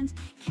land?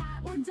 Cat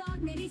or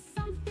dog, maybe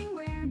something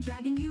rare.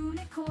 Dragon,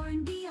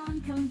 unicorn,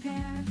 beyond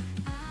compare.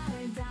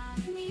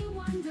 Adopt me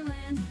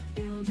wonderland.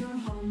 Build your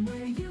home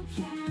where you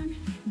can.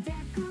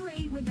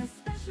 Decorate with a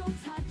special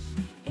touch.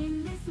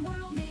 In this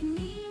world it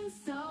means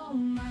so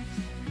much.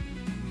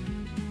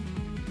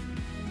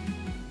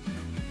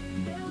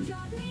 Build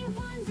me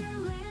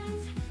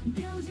wonderland.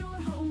 Build your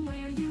home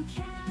where you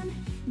can.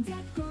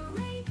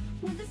 Decorate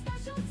with a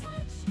special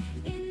touch.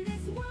 In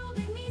this world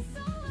it means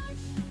so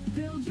much.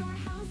 Build your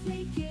house,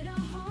 make it a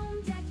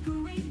home.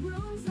 Decorate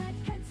rooms, let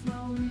pets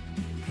roam.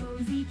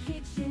 Cozy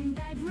kitchen,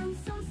 bedroom,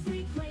 so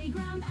sweet.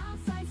 Playground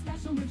outside,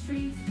 special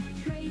retreats.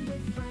 Trade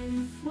with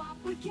friends, swap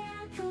with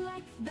care.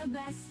 Collect the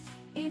best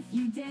if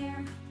you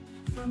dare.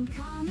 From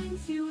common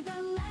to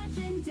the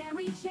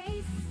legendary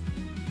chase,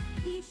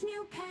 each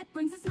new pet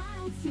brings a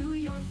smile to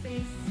your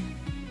face.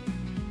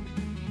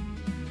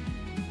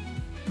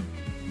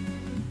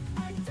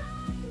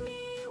 Adopt me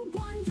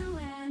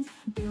wonderland.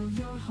 Build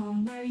your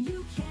home where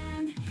you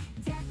can.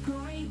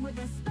 Decorate with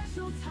a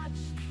special touch.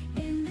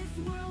 In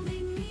this world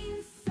it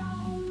means so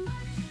much.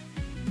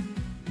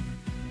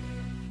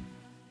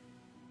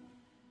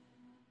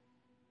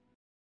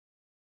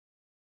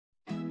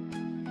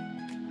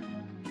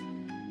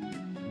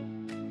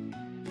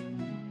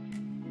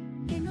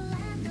 In the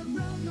land of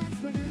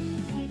Roblox where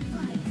dreams take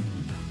flight.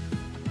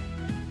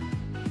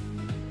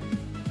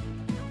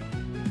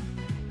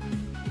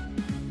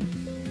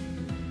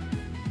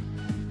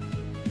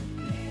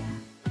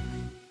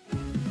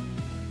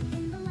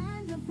 In the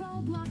land of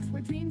Roblox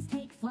where dreams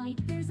take flight,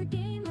 there's a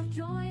game of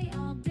joy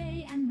all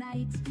day and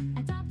night.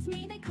 Adopt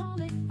me, they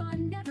call it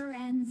fun, never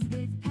ends.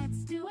 With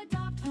pets to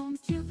adopt, homes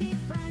to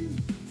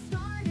befriend.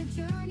 Start a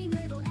journey,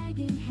 little egg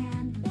in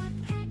hand. What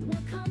pet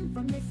will come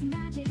from this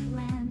magic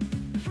land?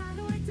 Cat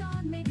or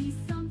dog, maybe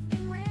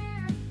something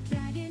rare.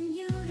 Dragon,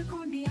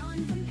 unicorn,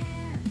 beyond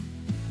compare.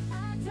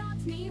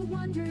 Adopt me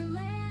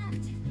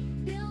wonderland.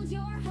 Build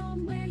your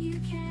home where you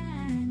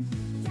can.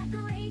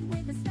 Decorate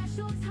with a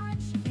special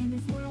touch. In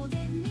this world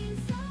it means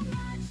so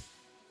much.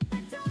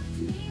 Adopt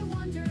me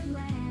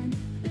wonderland.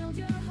 Build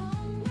your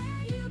home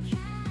where you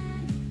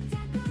can.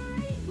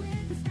 Decorate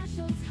with a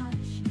special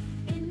touch.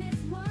 In this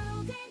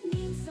world it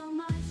means so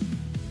much.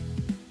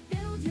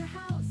 Build your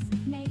house,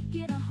 make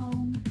it a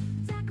home.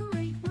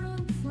 Decorate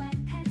rooms, let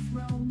pets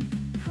roam.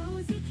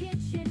 Cozy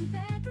kitchen,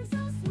 bedroom,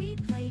 so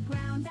sweet.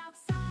 Playground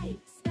outside,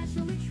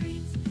 special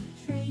retreats.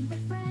 Trade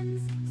with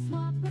friends,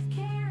 swap with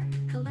care.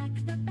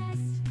 Collect the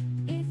best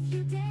if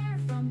you dare.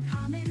 From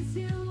common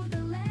to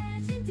the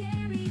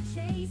legendary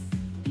chase,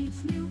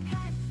 each new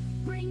pet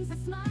brings a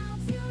smile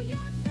to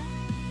your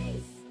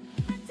face.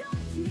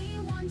 Adopt me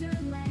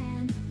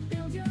wonderland.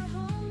 Build your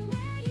home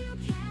where you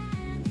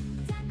can.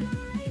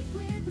 Decorate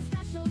with a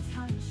special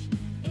touch.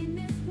 In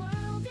this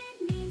world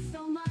it means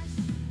so much.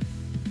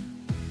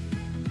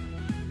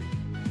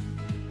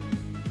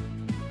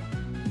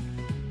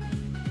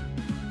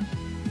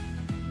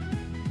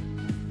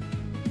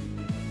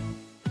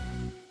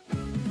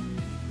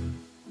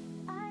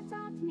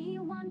 Adopt me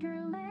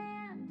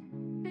wonderland.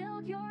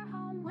 Build your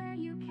home where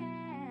you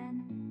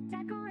can.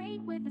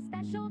 Decorate with a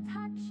special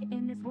touch.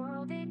 In this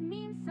world it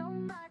means so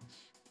much.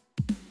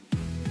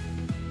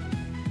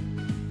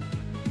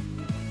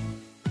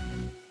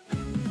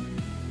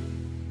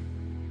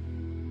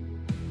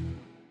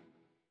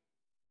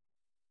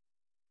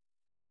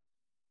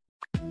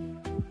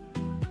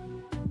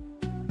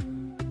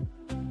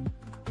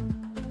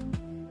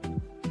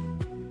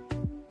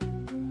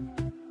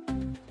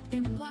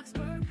 In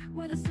Bloxburg,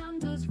 where the sun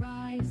does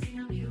rise,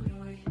 Minami,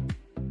 Oroi.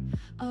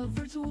 A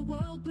virtual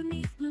world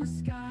beneath blue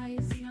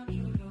skies,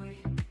 Minami, Oroi.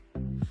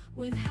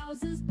 With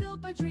houses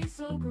built by dreams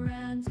so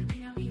grand,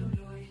 Minami,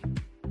 Oroi.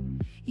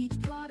 Each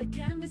plot a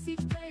canvas,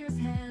 each player's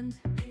hand,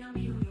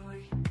 Minami,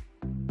 Oroi.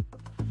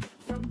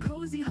 From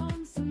cozy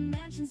homes to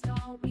mansions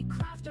tall, we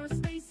craft our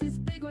spaces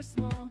big or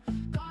small.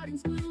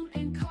 Gardens bloom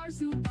and cars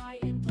zoom by.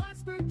 In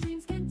Bloxburg,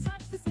 dreams can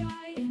touch the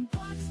sky. In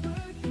Bloxburg,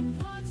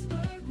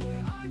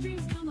 where our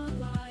dreams come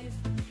alive.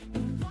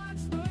 In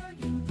Bloxburg,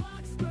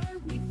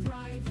 we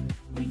thrive,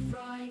 we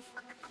thrive.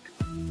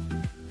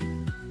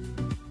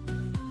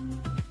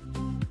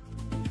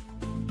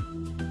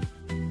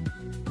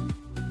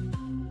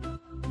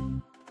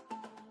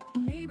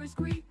 Neighbors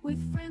greet with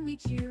friendly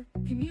cheer.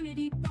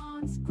 Community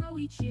bonds grow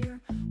each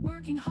year.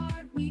 Working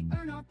hard, we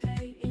earn our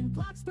pay. In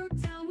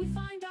Bloxburg town, we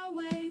find our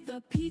way.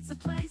 The pizza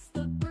place,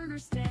 the burger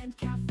stand.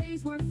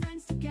 Cafes where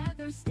friends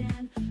together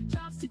stand.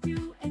 Jobs to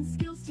do and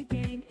skills to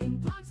gain. In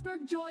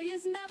Bloxburg, joy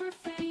is never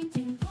faint.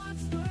 In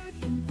Bloxburg,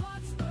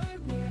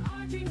 where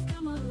our dreams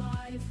come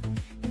alive.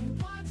 In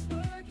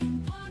Bloxburg,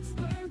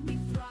 we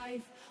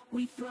thrive,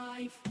 we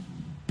thrive.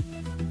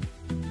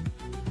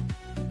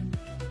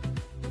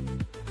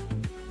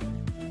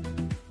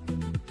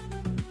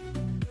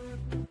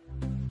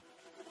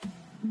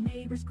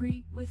 neighbors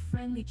greet with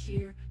friendly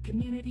cheer.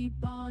 Community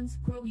bonds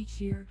grow each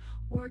year.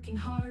 Working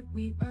hard,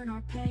 we earn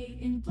our pay.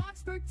 In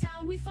Bloxburg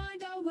town, we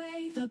find our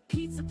way. The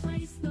pizza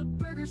place, the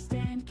burger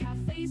stand,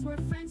 cafes where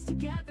friends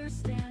together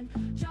stand.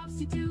 Jobs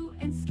to do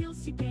and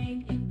skills to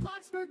gain. In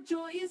Bloxburg,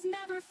 joy is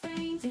never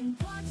faint. In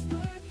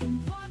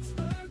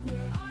Bloxburg,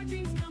 where our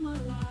dreams come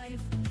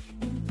alive.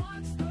 In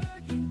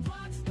Bloxburg,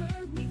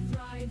 we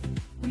thrive,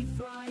 we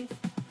thrive.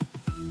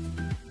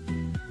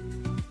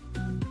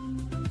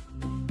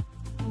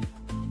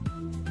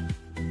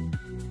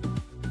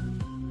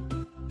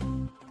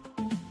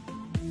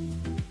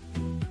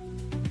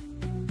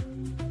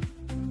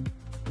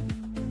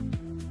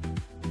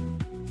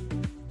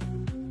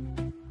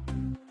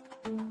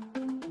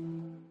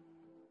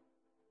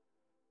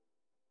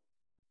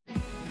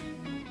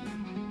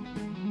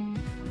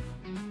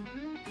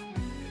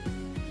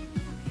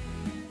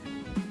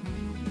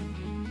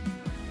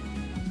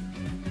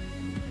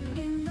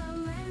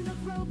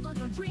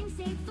 Dreams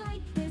take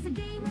flight, there's a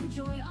game of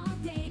joy all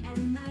day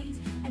and night.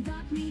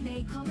 Adopt me,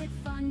 they call it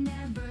fun,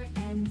 never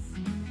ends.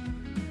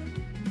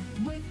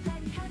 With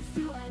pets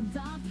to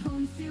adopt,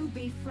 homes to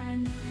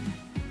befriend.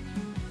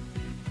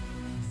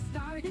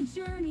 Start a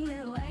journey,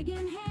 little egg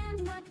in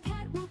hand. What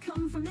pet will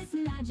come from this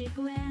magic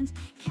land?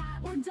 Cat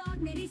or dog,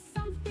 maybe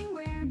something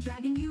rare.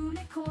 Dragon,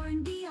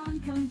 unicorn,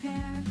 beyond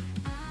compare.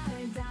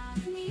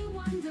 Adopt me,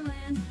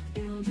 Wonderland.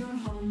 Build your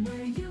home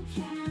where you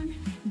can.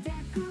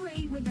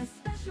 Decorate with a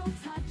special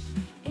touch.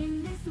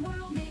 In this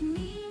world it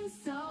means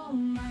so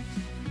much.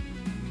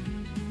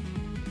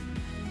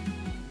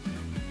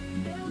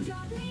 Build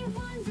me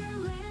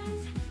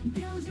Wonderland.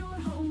 Build your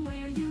home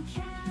where you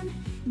can.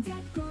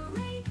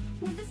 Decorate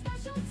with a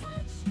special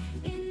touch.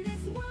 In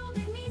this world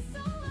it means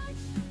so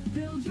much.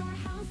 Build your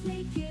house,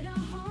 make it a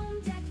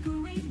home.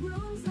 Decorate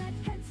rooms, let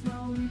pets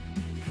roam.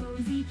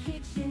 Cozy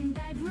kitchen,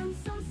 bedroom,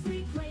 so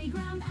sweet.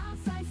 Playground,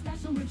 outside,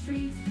 special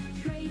retreats.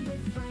 Trade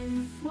with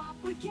friends, swap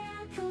with care.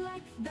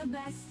 Collect the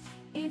best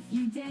if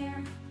you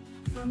dare.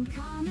 From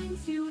common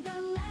to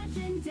the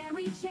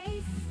legendary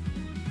chase,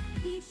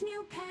 each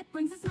new pet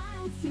brings a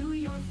smile to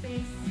your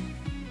face.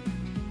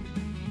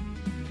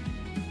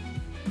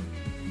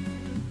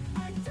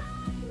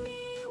 Adopt me,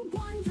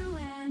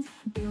 Wonderland.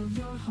 Build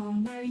your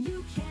home where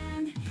you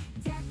can.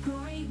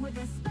 Decorate with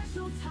a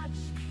special touch.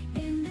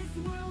 In this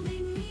world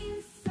it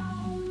means so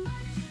much.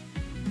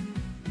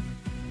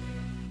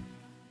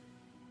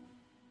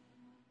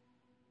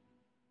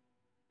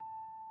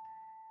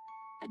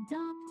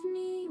 Adopt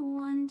me,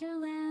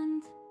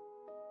 Wonderland.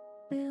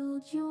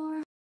 Build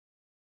your...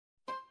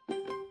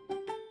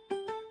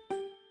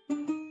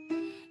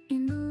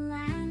 In the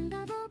land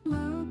of the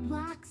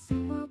Roblox, a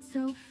world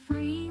so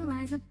free,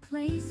 lies a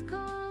place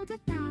called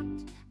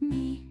Adopt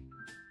Me.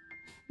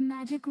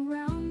 Magic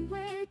realm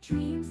where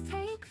dreams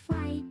take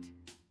flight,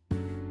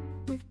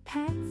 with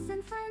pets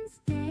and friends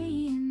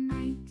day and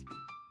night.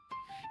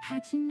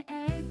 Hatch an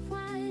egg,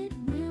 what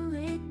will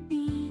it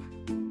be?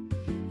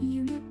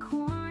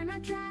 Unicorn or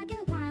dragon,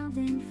 wild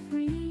and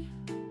free.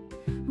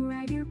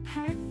 Ride your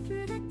pet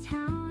through the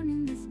town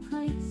in this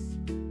place.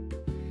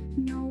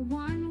 No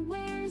one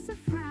wears a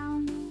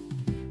frown.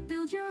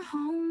 Build your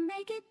home,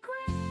 make it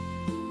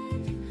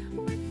grand,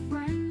 with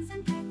friends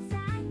and pets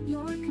at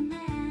your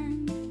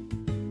command.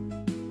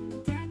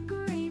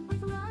 Decorate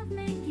with love,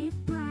 make it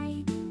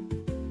bright.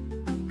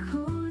 A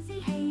cozy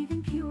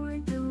haven, pure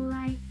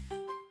delight.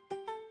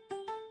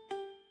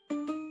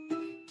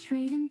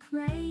 Trade and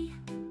play,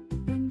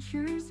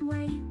 adventures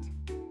wait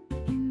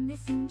in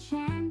this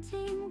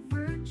enchanting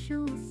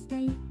virtual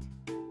state.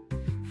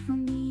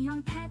 From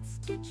neon pets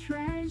to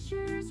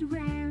treasures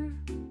rare,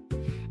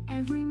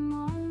 every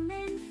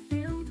moment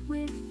filled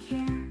with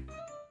care.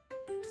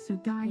 So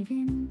dive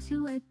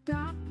into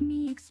Adopt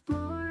Me,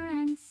 explore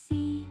and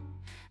see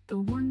the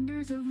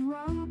wonders of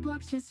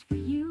Roblox just for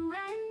you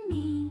and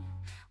me,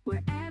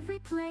 where every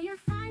player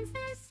finds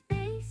their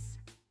space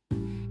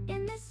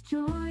in this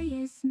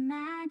joyous,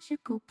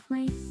 magical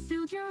place.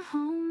 Build your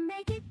home,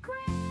 make it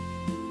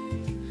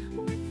grand,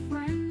 with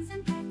friends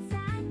and pets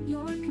at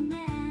your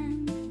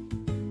command.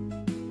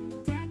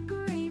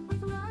 Decorate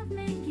with love,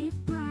 make it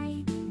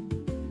bright.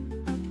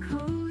 A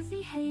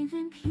cozy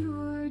haven,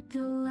 pure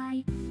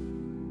delight.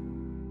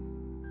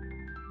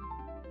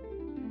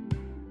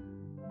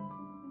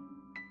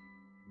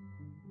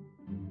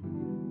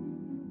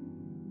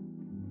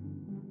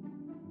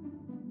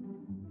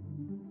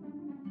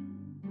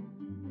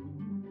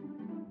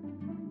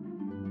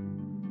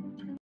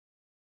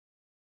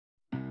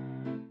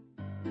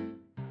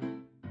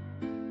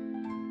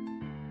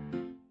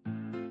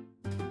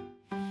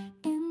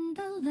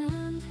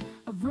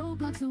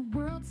 Roblox, a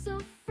world so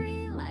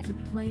free, like a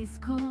place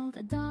called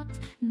Adopt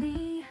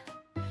Me.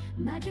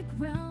 Magic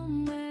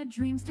realm where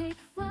dreams take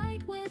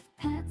flight, with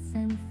pets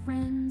and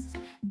friends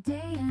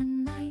day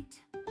and night.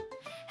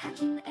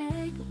 Hatch an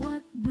egg,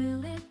 what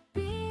will it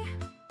be?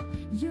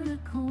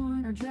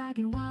 Unicorn or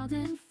dragon, wild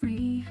and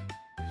free.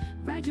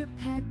 Ride your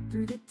pet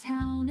through the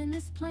town. In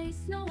this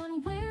place no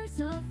one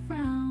wears a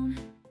frown.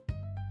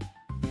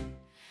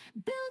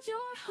 Build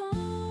your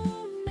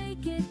home,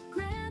 make it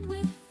great.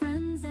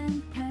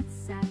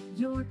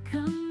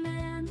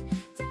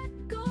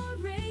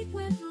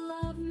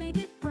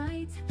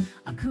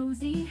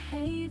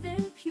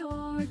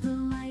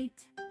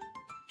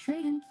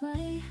 and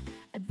play.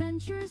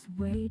 Adventures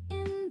wait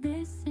in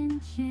this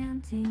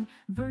enchanting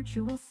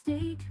virtual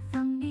state.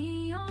 From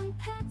neon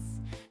pets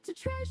to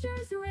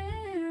treasures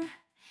rare,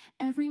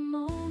 every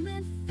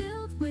moment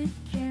filled with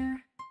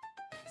care.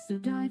 So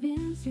dive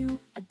into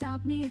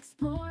Adopt Me,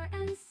 explore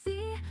and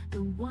see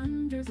the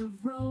wonders of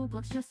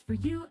Roblox just for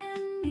you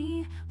and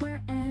me,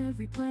 where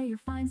every player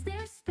finds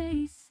their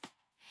space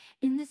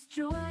in this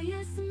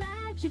joyous,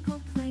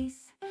 magical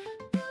place.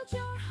 Build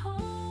your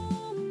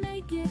home,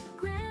 make it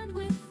grand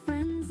with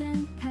friends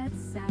and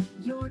pets at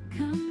your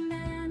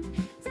command.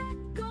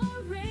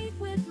 Decorate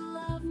with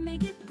love,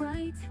 make it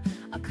bright,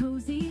 a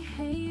cozy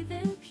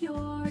haven,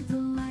 pure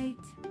delight.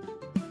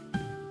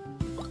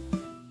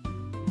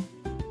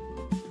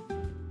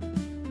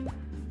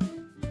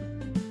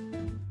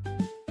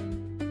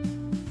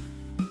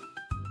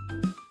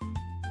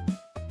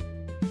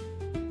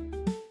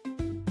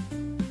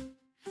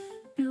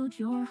 Build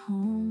your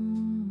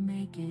home,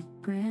 make it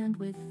grand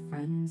with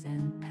friends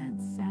and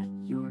pets at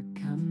your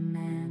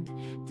command.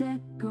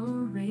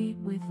 Decorate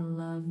with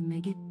love,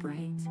 make it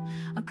bright,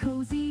 a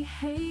cozy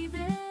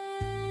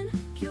haven,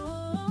 pure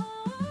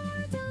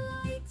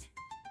delight.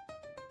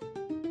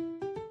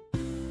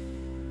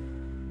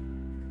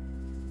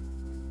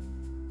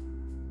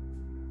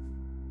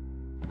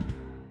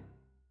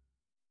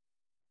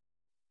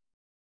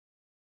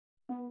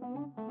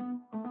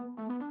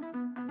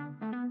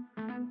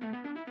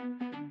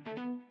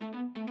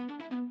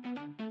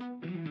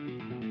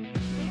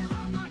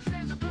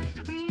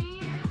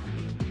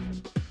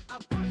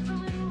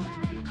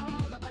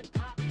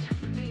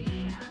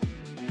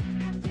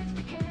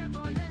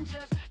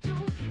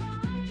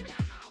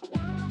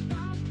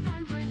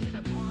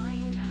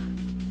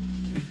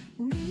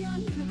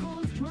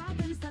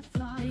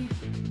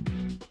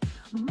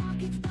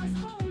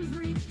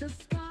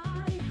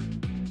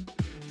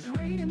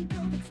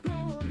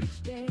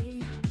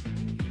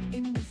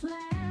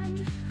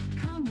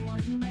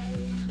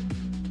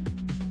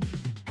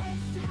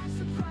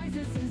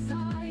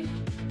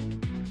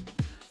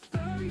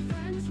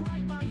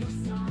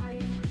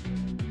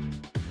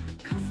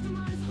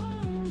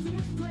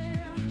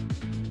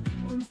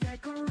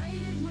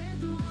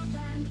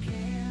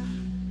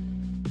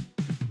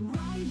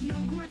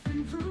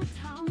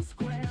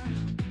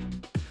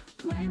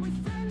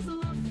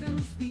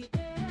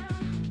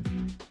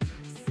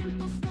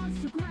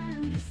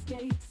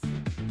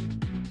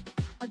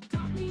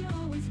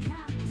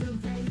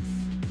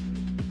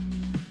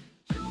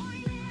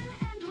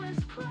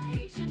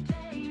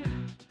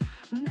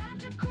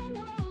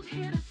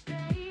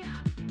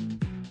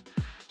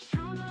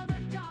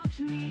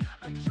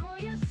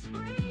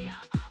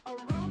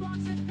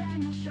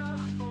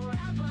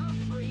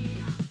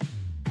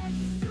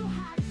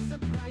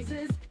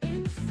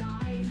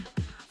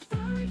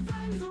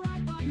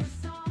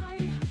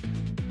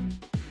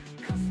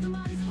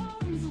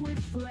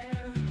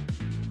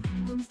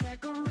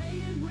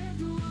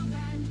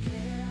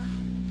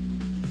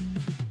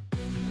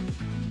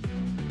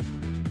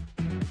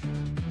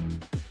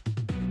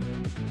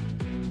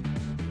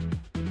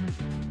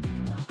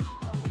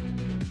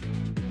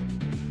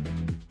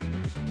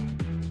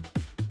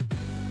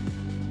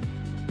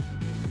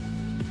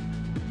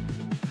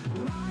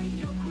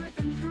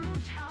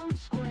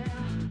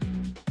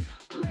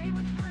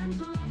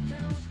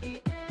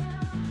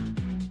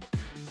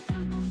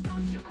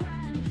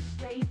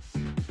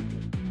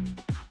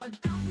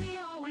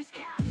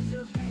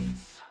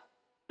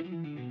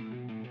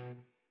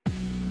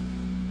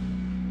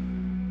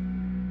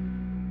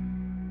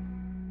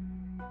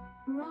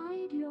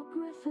 Ride your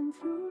griffin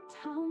through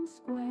town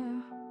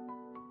square.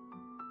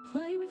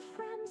 Play with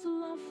friends,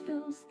 love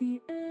fills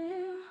the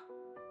air.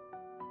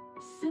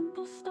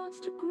 Simple starts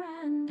to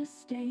grand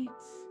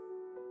estates.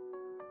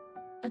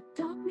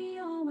 Adopt Me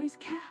always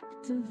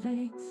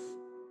captivates.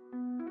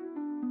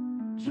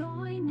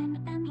 Join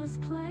in endless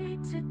play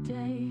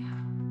today.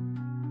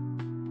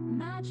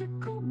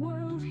 Magical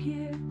world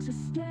here to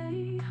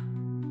stay.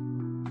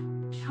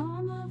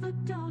 Charm of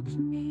Adopt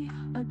Me,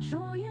 a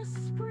joyous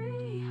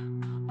spree.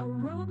 A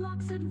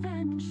Roblox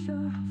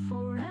adventure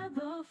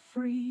forever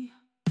free.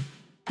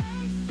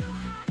 Eggs to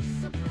hatch,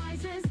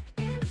 surprises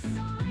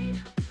inside.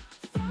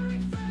 Furry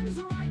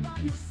friends right by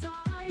your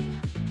side.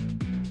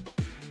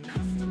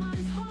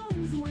 Customized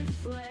homes with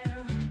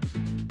flair.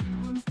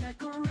 Homes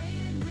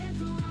decorated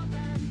with love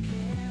and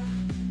care.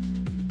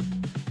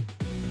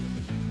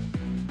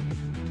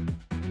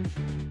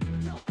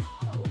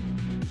 Oh.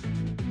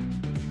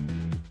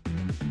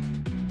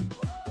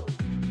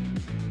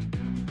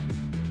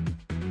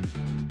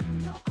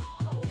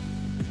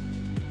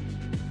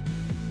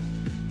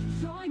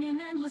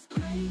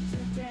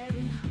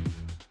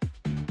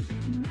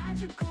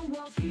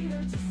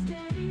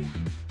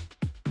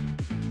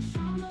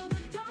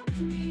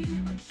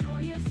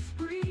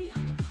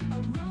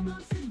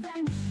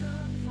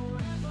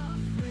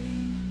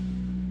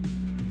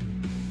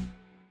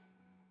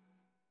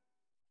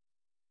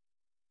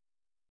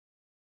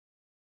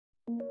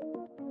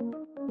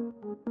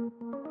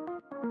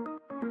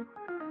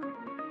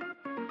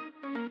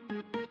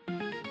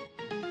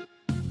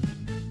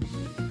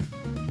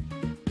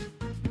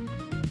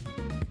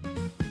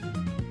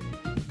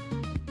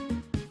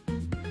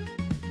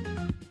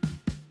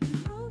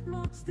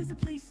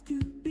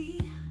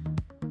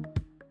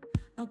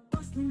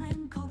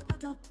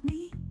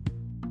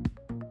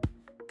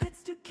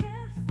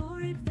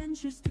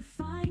 adventures to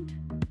find.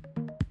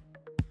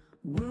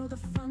 World of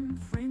fun,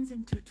 friends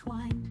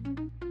intertwined.